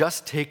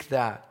 Just take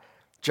that.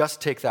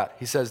 Just take that.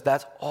 He says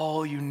that's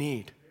all you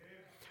need.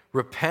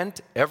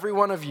 Repent, every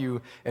one of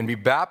you, and be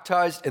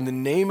baptized in the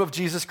name of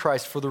Jesus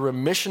Christ for the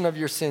remission of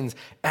your sins,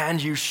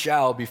 and you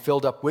shall be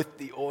filled up with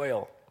the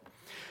oil.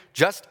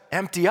 Just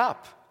empty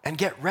up and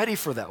get ready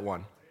for that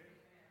one.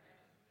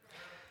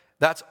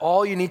 That's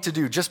all you need to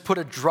do. Just put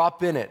a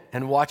drop in it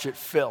and watch it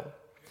fill.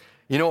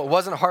 You know, it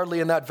wasn't hardly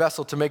in that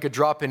vessel to make a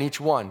drop in each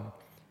one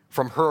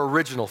from her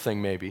original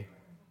thing, maybe.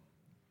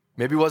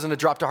 Maybe it wasn't a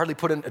drop to hardly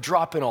put in a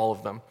drop in all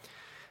of them.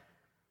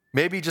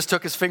 Maybe he just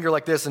took his finger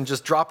like this and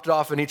just dropped it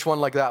off in each one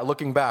like that,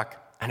 looking back,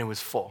 and it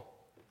was full.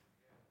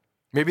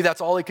 Maybe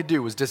that's all he could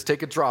do was just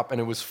take a drop and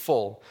it was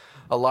full.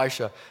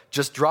 Elisha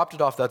just dropped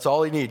it off. That's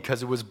all he needed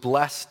because it was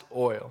blessed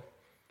oil.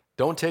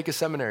 Don't take a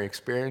seminary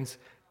experience.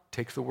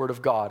 Take the word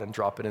of God and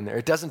drop it in there.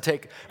 It doesn't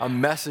take a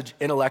message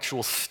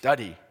intellectual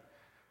study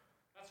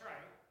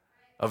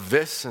of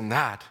this and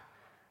that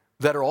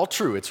are all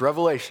true. It's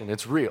revelation.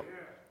 It's real.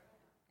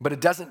 But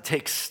it doesn't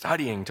take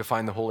studying to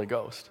find the Holy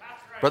Ghost.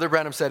 Brother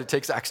Branham said it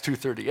takes Acts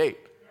 2:38.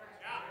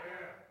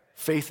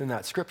 Faith in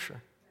that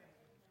scripture.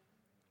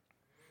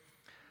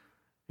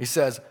 He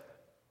says,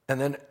 and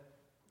then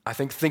I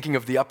think thinking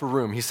of the upper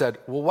room, he said,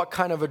 well, what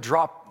kind of a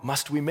drop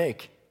must we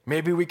make?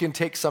 Maybe we can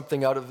take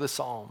something out of the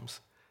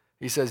Psalms.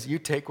 He says, you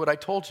take what I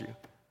told you.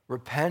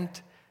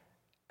 Repent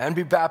and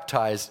be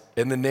baptized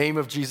in the name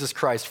of Jesus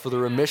Christ for the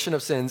remission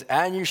of sins,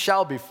 and you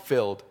shall be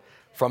filled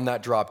from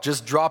that drop.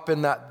 Just drop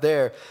in that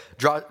there.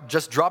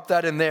 Just drop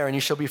that in there, and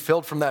you shall be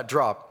filled from that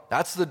drop.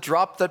 That's the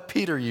drop that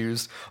Peter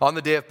used on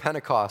the day of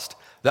Pentecost.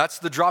 That's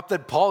the drop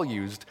that Paul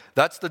used.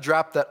 That's the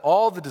drop that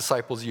all the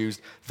disciples used.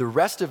 The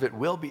rest of it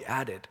will be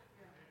added.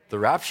 The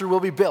rapture will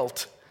be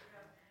built,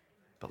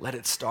 but let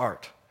it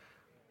start.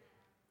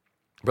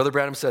 Brother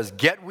Branham says,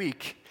 get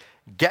weak,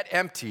 Get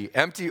empty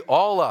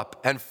all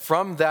up, and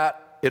from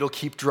that, it'll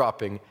keep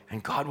dropping,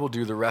 and God will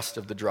do the rest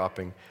of the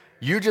dropping.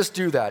 You just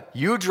do that.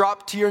 You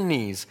drop to your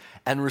knees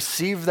and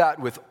receive that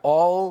with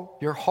all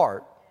your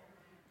heart.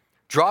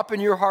 Drop in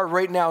your heart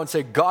right now and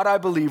say, God, I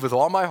believe with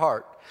all my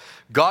heart.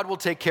 God will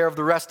take care of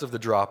the rest of the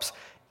drops.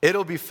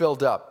 It'll be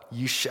filled up.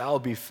 You shall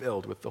be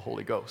filled with the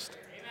Holy Ghost.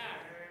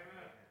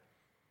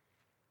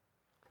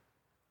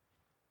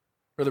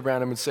 Brother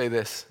Branham would say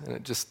this, and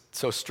it just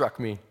so struck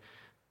me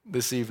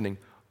this evening.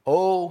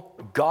 Oh,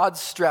 God's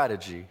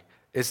strategy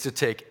is to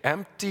take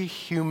empty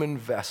human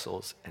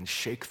vessels and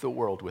shake the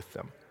world with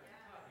them.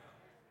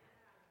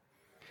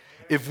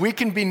 If we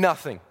can be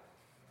nothing,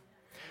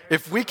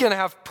 if we can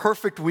have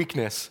perfect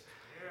weakness,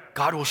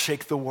 God will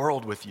shake the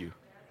world with you.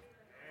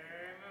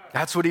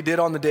 That's what he did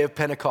on the day of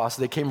Pentecost.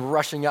 They came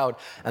rushing out,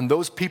 and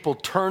those people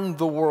turned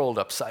the world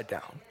upside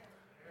down.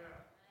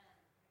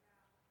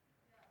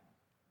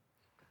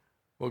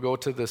 We'll go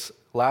to this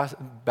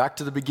back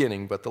to the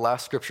beginning, but the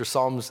last scripture,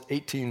 Psalms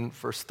 18,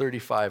 verse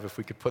 35, if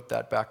we could put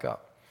that back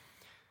up.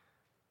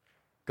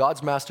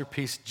 God's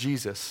masterpiece,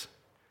 Jesus,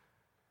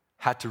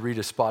 had to reach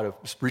a spot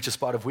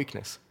of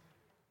weakness.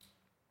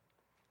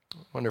 I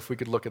wonder if we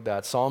could look at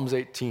that. Psalms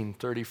 18,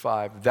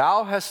 35.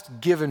 Thou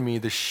hast given me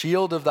the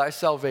shield of thy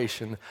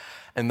salvation,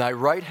 and thy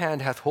right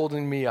hand hath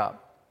holden me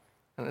up.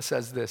 And it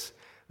says this,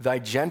 thy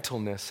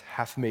gentleness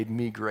hath made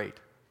me great.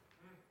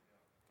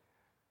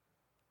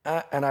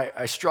 And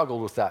I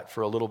struggled with that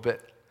for a little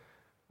bit.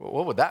 Well,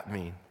 what would that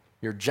mean?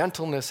 Your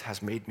gentleness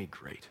has made me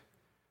great.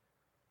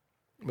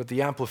 But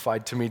the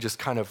Amplified to me just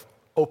kind of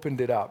opened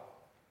it up.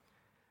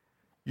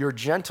 Your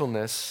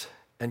gentleness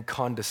and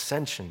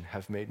condescension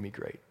have made me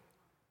great.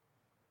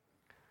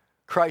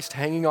 Christ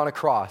hanging on a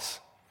cross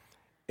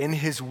in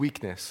his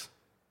weakness.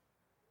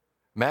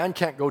 Man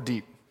can't go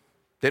deep.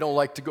 They don't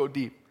like to go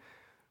deep.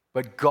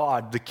 But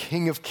God, the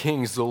King of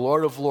Kings, the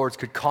Lord of Lords,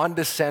 could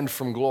condescend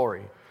from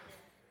glory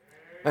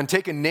and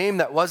take a name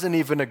that wasn't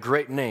even a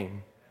great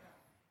name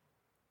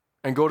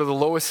and go to the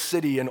lowest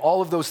city and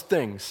all of those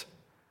things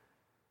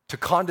to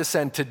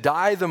condescend, to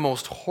die the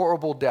most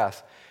horrible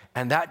death.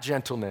 And that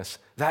gentleness,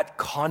 that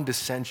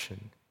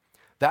condescension,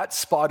 that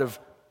spot of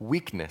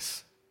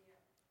weakness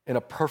in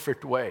a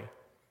perfect way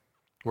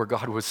where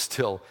God was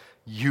still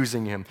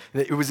using him.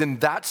 It was in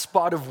that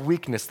spot of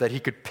weakness that he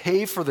could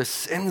pay for the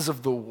sins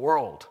of the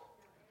world.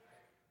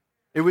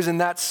 It was in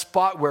that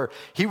spot where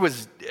he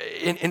was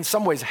in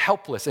some ways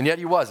helpless, and yet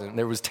he wasn't.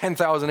 There was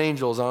 10,000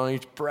 angels on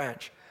each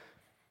branch.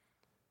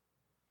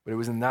 But it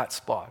was in that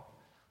spot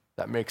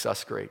that makes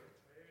us great.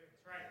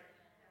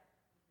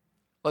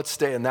 Let's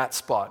stay in that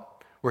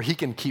spot where he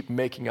can keep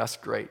making us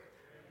great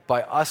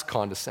by us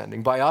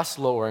condescending, by us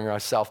lowering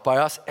ourselves, by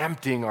us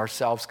emptying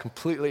ourselves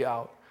completely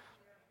out.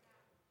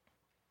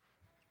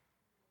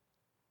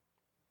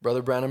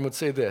 Brother Branham would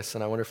say this,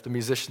 and I wonder if the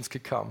musicians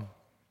could come.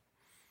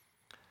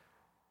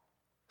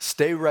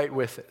 Stay right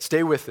with it.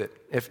 Stay with it.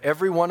 If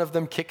every one of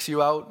them kicks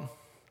you out,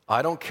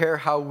 I don't care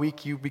how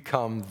weak you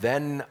become,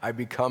 then I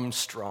become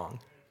strong.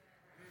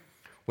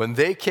 When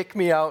they kick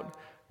me out,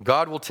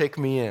 God will take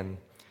me in.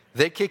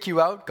 They kick you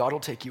out, God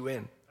will take you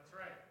in. That's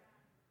right.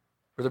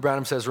 Brother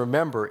Branham says,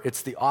 remember,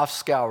 it's the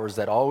off-scours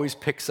that always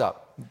picks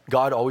up.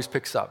 God always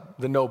picks up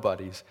the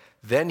nobodies.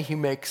 Then he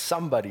makes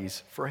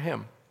somebodies for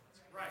him.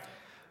 That's right.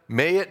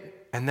 May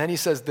it, and then he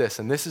says this,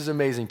 and this is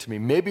amazing to me.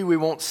 Maybe we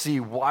won't see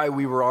why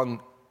we were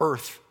on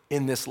earth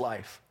in this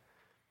life.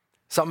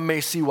 Some may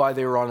see why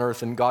they were on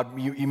earth, and God,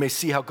 you may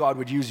see how God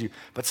would use you,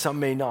 but some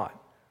may not.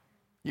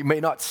 You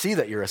may not see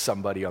that you're a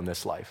somebody on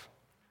this life.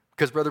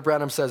 Because Brother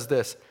Branham says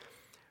this,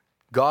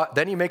 God,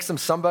 then he makes them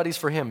somebodies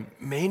for him.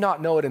 May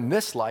not know it in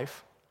this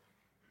life,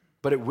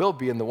 but it will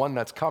be in the one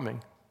that's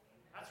coming.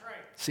 That's right.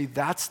 See,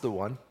 that's the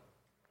one.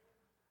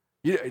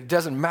 It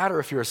doesn't matter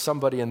if you're a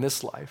somebody in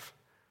this life.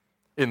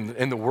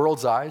 In the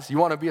world's eyes, you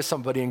want to be a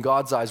somebody in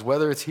God's eyes,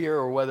 whether it's here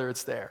or whether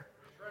it's there.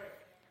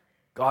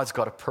 God's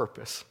got a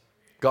purpose.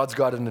 God's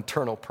got an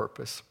eternal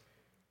purpose.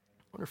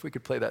 I wonder if we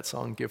could play that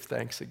song, Give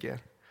Thanks,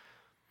 again.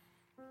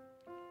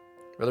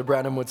 Brother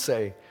Branham would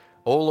say,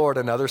 oh Lord,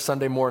 another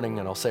Sunday morning,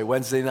 and I'll say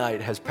Wednesday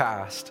night has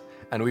passed,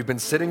 and we've been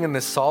sitting in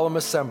this solemn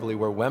assembly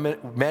where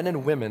men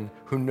and women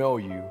who know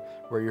you,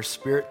 where your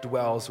Spirit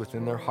dwells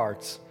within their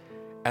hearts,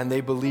 and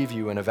they believe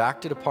you and have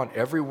acted upon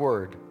every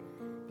word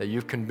that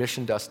you've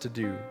commissioned us to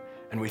do.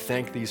 And we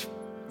thank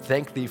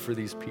thee for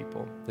these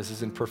people. This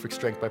is in perfect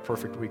strength by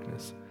perfect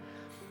weakness.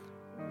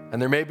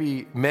 And there may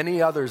be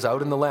many others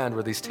out in the land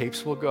where these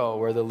tapes will go,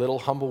 where the little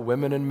humble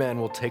women and men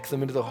will take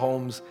them into the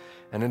homes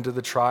and into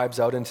the tribes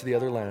out into the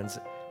other lands.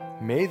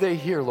 May they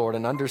hear, Lord,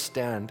 and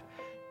understand,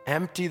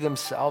 empty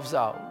themselves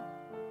out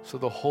so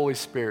the Holy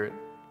Spirit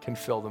can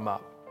fill them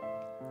up.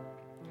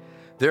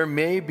 There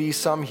may be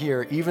some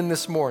here, even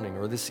this morning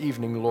or this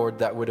evening, Lord,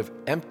 that would have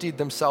emptied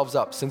themselves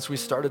up since we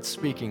started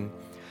speaking,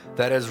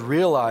 that has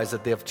realized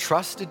that they have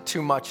trusted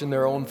too much in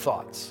their own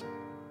thoughts,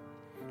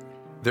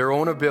 their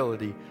own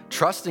ability,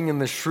 trusting in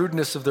the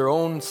shrewdness of their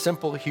own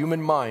simple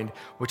human mind,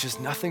 which is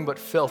nothing but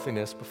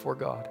filthiness before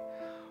God.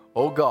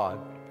 Oh God,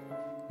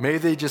 May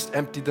they just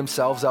empty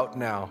themselves out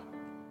now,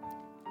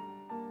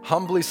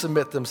 humbly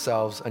submit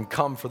themselves, and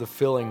come for the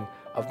filling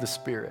of the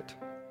Spirit.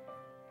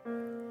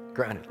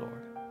 Grant it,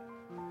 Lord.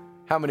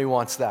 How many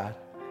wants that?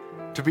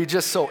 To be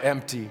just so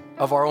empty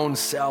of our own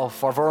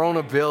self, of our own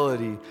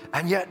ability,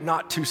 and yet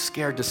not too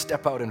scared to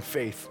step out in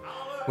faith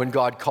when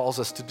God calls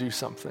us to do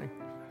something.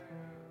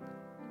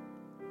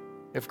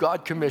 If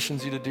God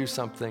commissions you to do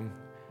something,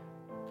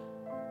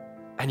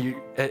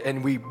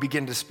 and we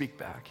begin to speak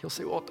back, He'll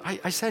say, well,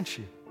 I sent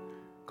you.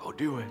 Go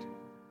do it.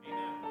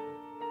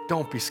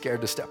 Don't be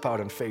scared to step out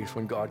in faith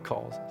when God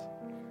calls us.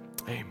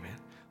 Amen.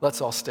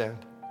 Let's all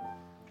stand.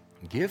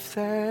 Give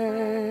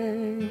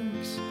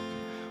thanks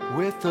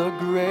with a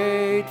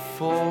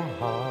grateful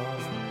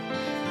heart.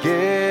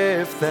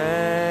 Give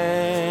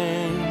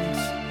thanks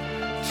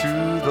to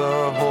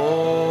the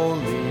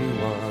Holy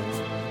One.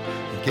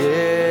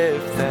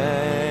 Give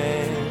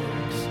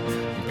thanks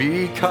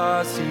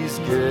because He's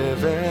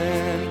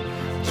given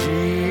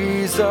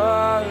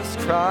Jesus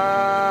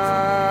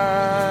Christ,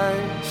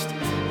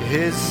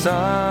 His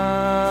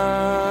Son.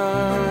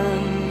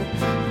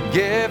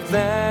 Give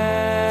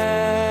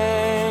thanks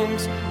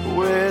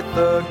with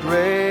a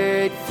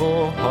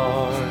grateful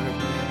heart.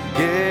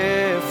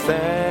 Give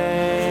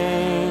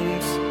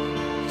thanks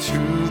to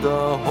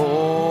the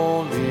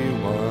Holy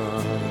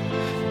One.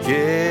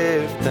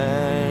 Give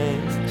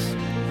thanks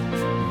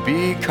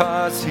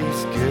because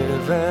He's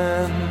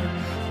given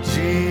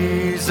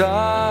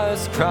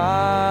Jesus Christ,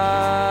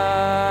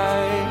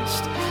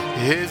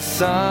 His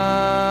Son.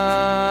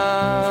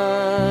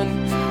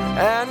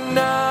 And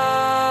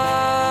now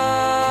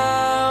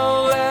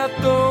let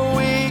the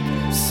weak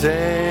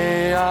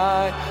say,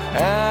 I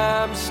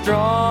am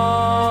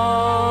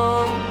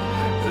strong.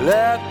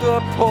 Let the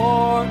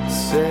poor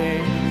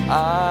say,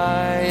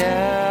 I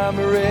am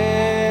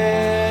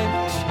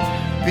rich,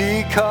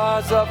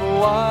 because of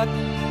what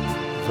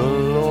the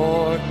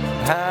Lord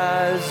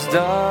has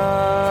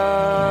done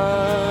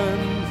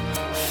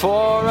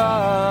for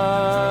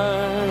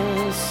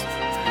us.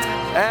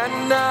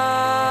 And now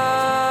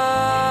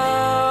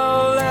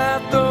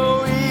let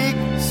the weak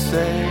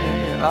say,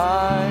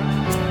 I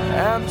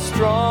am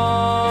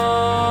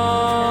strong.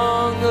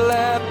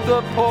 Let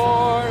the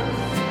poor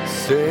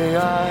say,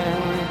 I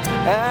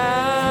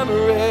am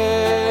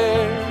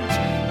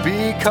rich,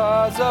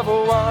 because of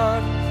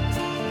what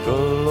the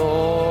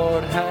Lord